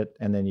 purchase it,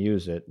 and then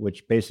use it,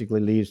 which basically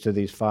leads to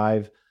these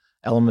 5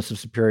 elements of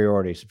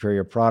superiority: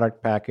 superior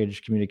product,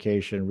 package,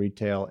 communication,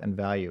 retail, and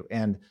value.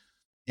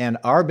 And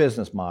our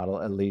business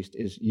model, at least,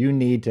 is you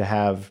need to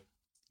have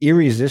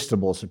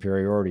irresistible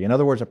superiority. In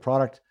other words, a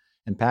product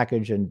and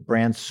package and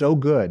brand so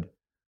good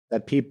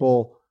that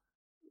people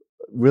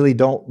really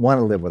don't want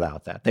to live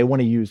without that. They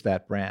want to use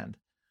that brand.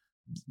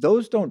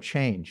 Those don't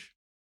change.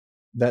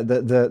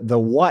 The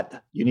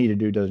what you need to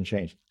do doesn't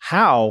change.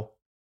 How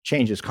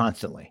changes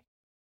constantly,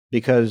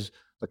 because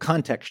the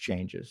context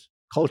changes,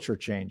 culture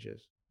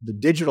changes,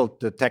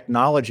 the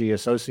technology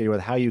associated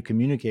with how you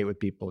communicate with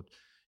people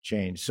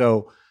change.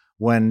 So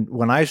when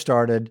I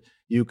started,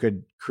 you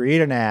could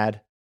create an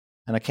ad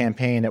and a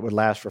campaign that would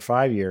last for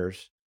 5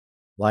 years,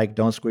 like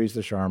 "Don't Squeeze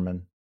the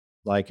Charmin,"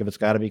 like "If it's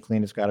got to be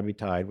clean, it's got to be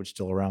tied," which is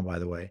still around, by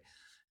the way.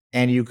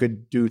 And you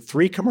could do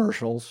 3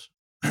 commercials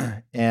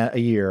a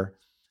year,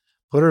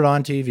 put it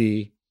on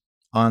TV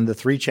on the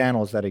 3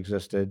 channels that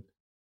existed,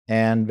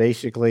 and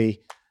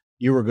basically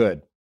you were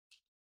good.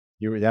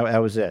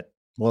 That was it.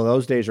 Well,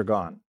 those days are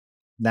gone.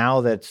 Now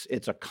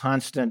it's a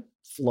constant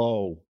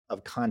flow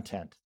of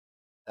content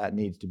that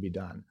needs to be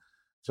done.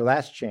 So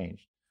that's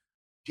changed.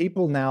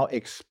 People now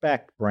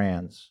expect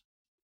brands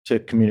to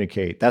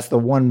communicate. That's the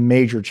one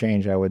major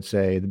change, I would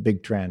say. The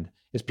big trend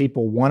is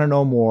people want to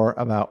know more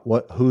about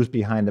who's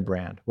behind the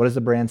brand. What does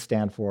the brand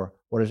stand for?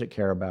 What does it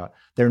care about?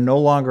 They're no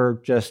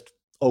longer just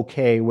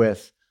okay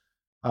with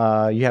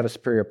you have a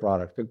superior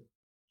product.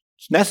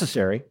 It's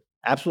necessary,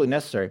 absolutely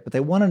necessary, but they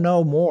want to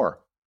know more.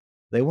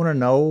 They want to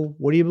know,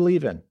 what do you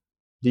believe in?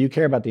 Do you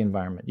care about the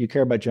environment? Do you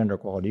care about gender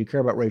equality? Do you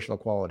care about racial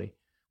equality?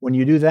 When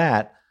you do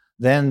that,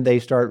 then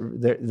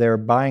they're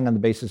buying on the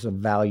basis of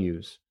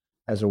values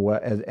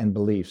and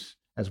beliefs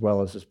as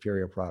well as a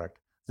superior product.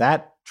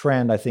 That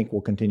trend, I think,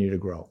 will continue to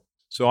grow.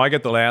 So I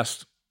get the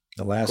last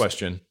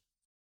question.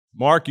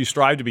 Marc, you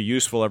strive to be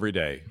useful every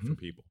day for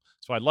people.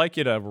 So I'd like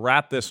you to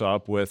wrap this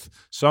up with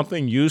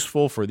something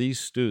useful for these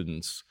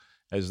students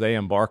as they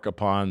embark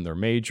upon their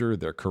major,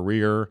 their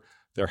career,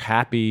 their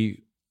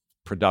happy,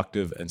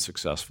 productive, and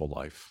successful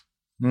life.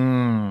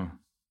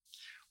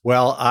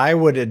 Well, I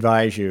would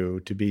advise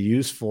you to be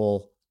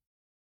useful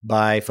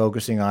by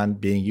focusing on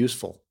being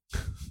useful.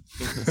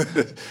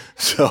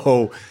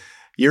 So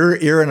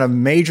you're in a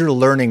major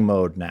learning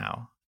mode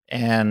now.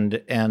 And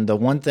the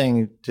one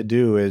thing to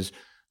do is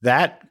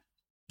that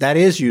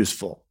is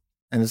useful.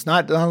 And it's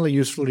not only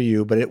useful to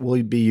you, but it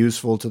will be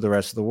useful to the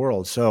rest of the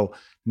world. So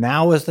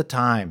now is the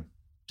time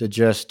to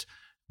just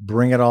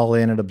bring it all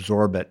in and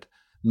absorb it.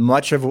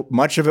 Much of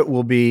it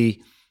will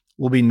be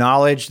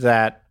knowledge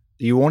that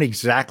you won't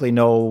exactly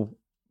know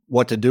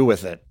what to do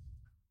with it,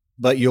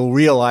 but you'll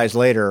realize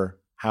later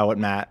how it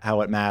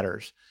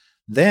matters.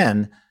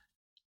 Then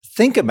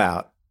think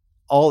about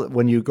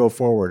when you go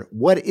forward,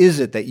 what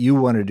is it that you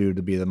want to do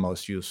to be the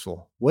most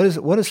useful? What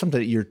is something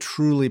that you're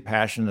truly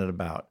passionate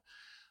about?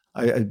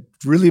 I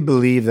really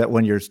believe that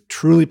when you're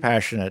truly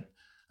passionate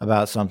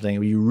about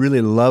something, you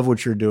really love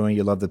what you're doing,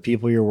 you love the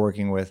people you're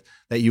working with,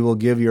 that you will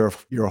give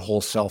your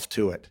whole self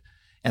to it.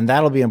 And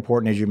that'll be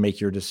important as you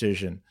make your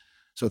decision.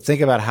 So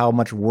think about how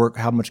much work,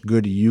 how much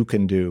good you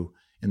can do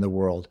in the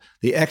world.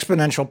 The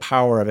exponential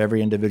power of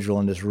every individual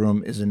in this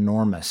room is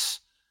enormous.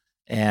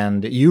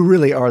 And you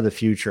really are the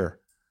future.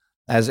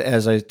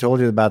 As I told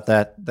you about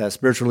that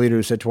spiritual leader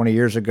who said 20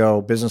 years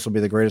ago, business will be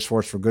the greatest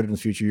force for good in the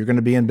future. You're going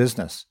to be in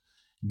business.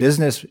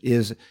 Business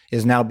is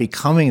now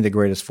becoming the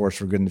greatest force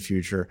for good in the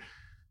future.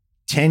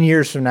 10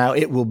 years from now,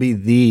 it will be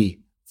the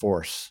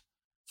force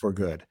for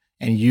good.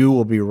 And you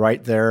will be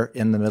right there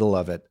in the middle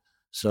of it.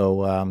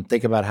 So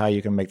think about how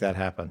you can make that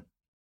happen.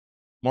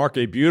 Marc,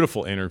 a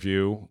beautiful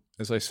interview.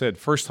 As I said,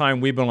 first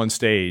time we've been on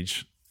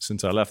stage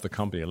since I left the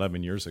company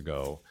 11 years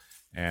ago.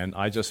 And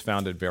I just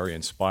found it very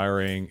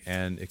inspiring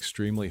and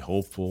extremely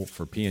hopeful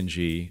for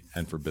P&G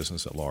and for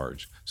business at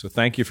large. So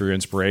thank you for your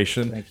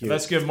inspiration. Thank you.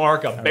 Let's give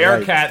Marc a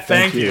bear cat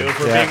thank you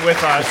for being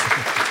with us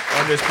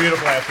on this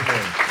beautiful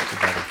afternoon.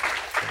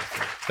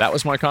 That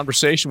was my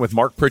conversation with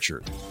Marc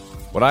Pritchard.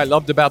 What I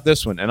loved about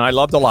this one, and I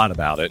loved a lot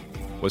about it,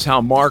 was how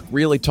Marc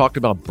really talked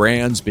about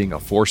brands being a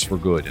force for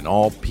good and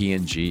all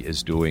P&G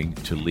is doing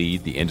to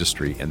lead the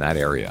industry in that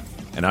area.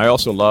 And I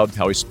also loved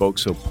how he spoke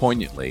so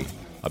poignantly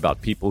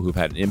about people who've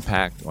had an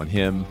impact on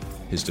him,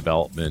 his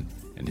development,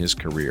 and his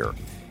career.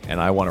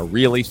 And I want to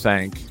really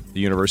thank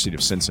the University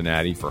of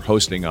Cincinnati for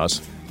hosting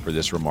us for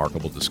this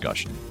remarkable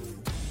discussion.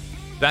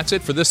 That's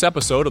it for this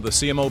episode of the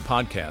CMO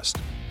Podcast.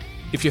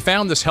 If you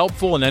found this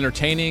helpful and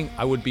entertaining,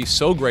 I would be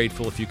so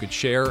grateful if you could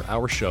share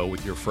our show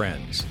with your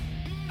friends.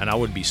 And I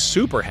would be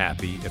super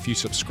happy if you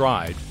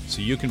subscribed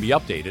so you can be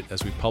updated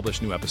as we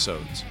publish new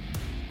episodes.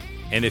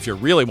 And if you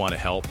really want to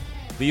help,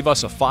 leave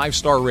us a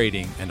 5-star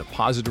rating and a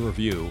positive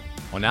review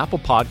on Apple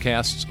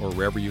Podcasts or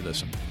wherever you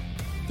listen.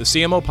 The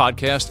CMO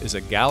Podcast is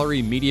a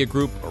Gallery Media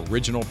Group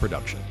original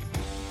production.